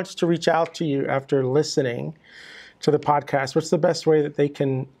anybody wants to reach out to you after listening to the podcast, what's the best way that they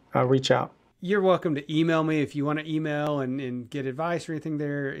can reach out? You're welcome to email me if you want to email and get advice or anything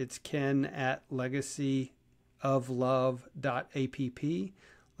there. It's ken@legacyoflove.app,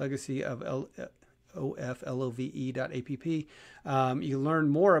 legacyoflove.app. You learn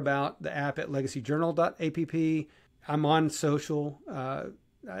more about the app at legacyjournal.app. I'm on social. I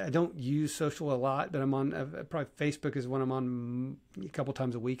don't use social a lot, but I'm on probably Facebook is one I'm on a couple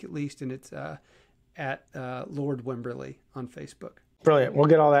times a week at least, and it's at Lord Wimberly on Facebook. Brilliant. We'll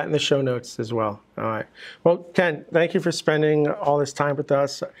get all that in the show notes as well. All right. Well, Ken, thank you for spending all this time with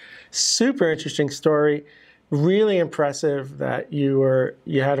us. Super interesting story. Really impressive that you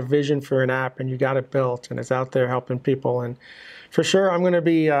had a vision for an app and you got it built and it's out there helping people. And for sure, I'm going to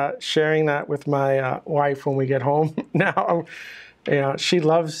be sharing that with my wife when we get home. Now, she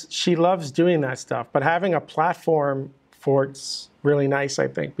loves doing that stuff. But having a platform for it's really nice, I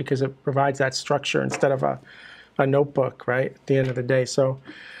think, because it provides that structure instead of a notebook, right, at the end of the day. So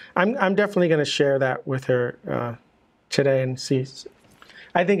I'm definitely going to share that with her today and see.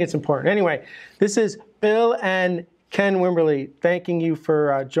 I think it's important. Anyway, this is Bill and Ken Wimberly thanking you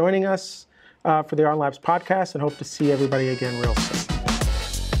for joining us for the Ardan Labs podcast, and hope to see everybody again real soon.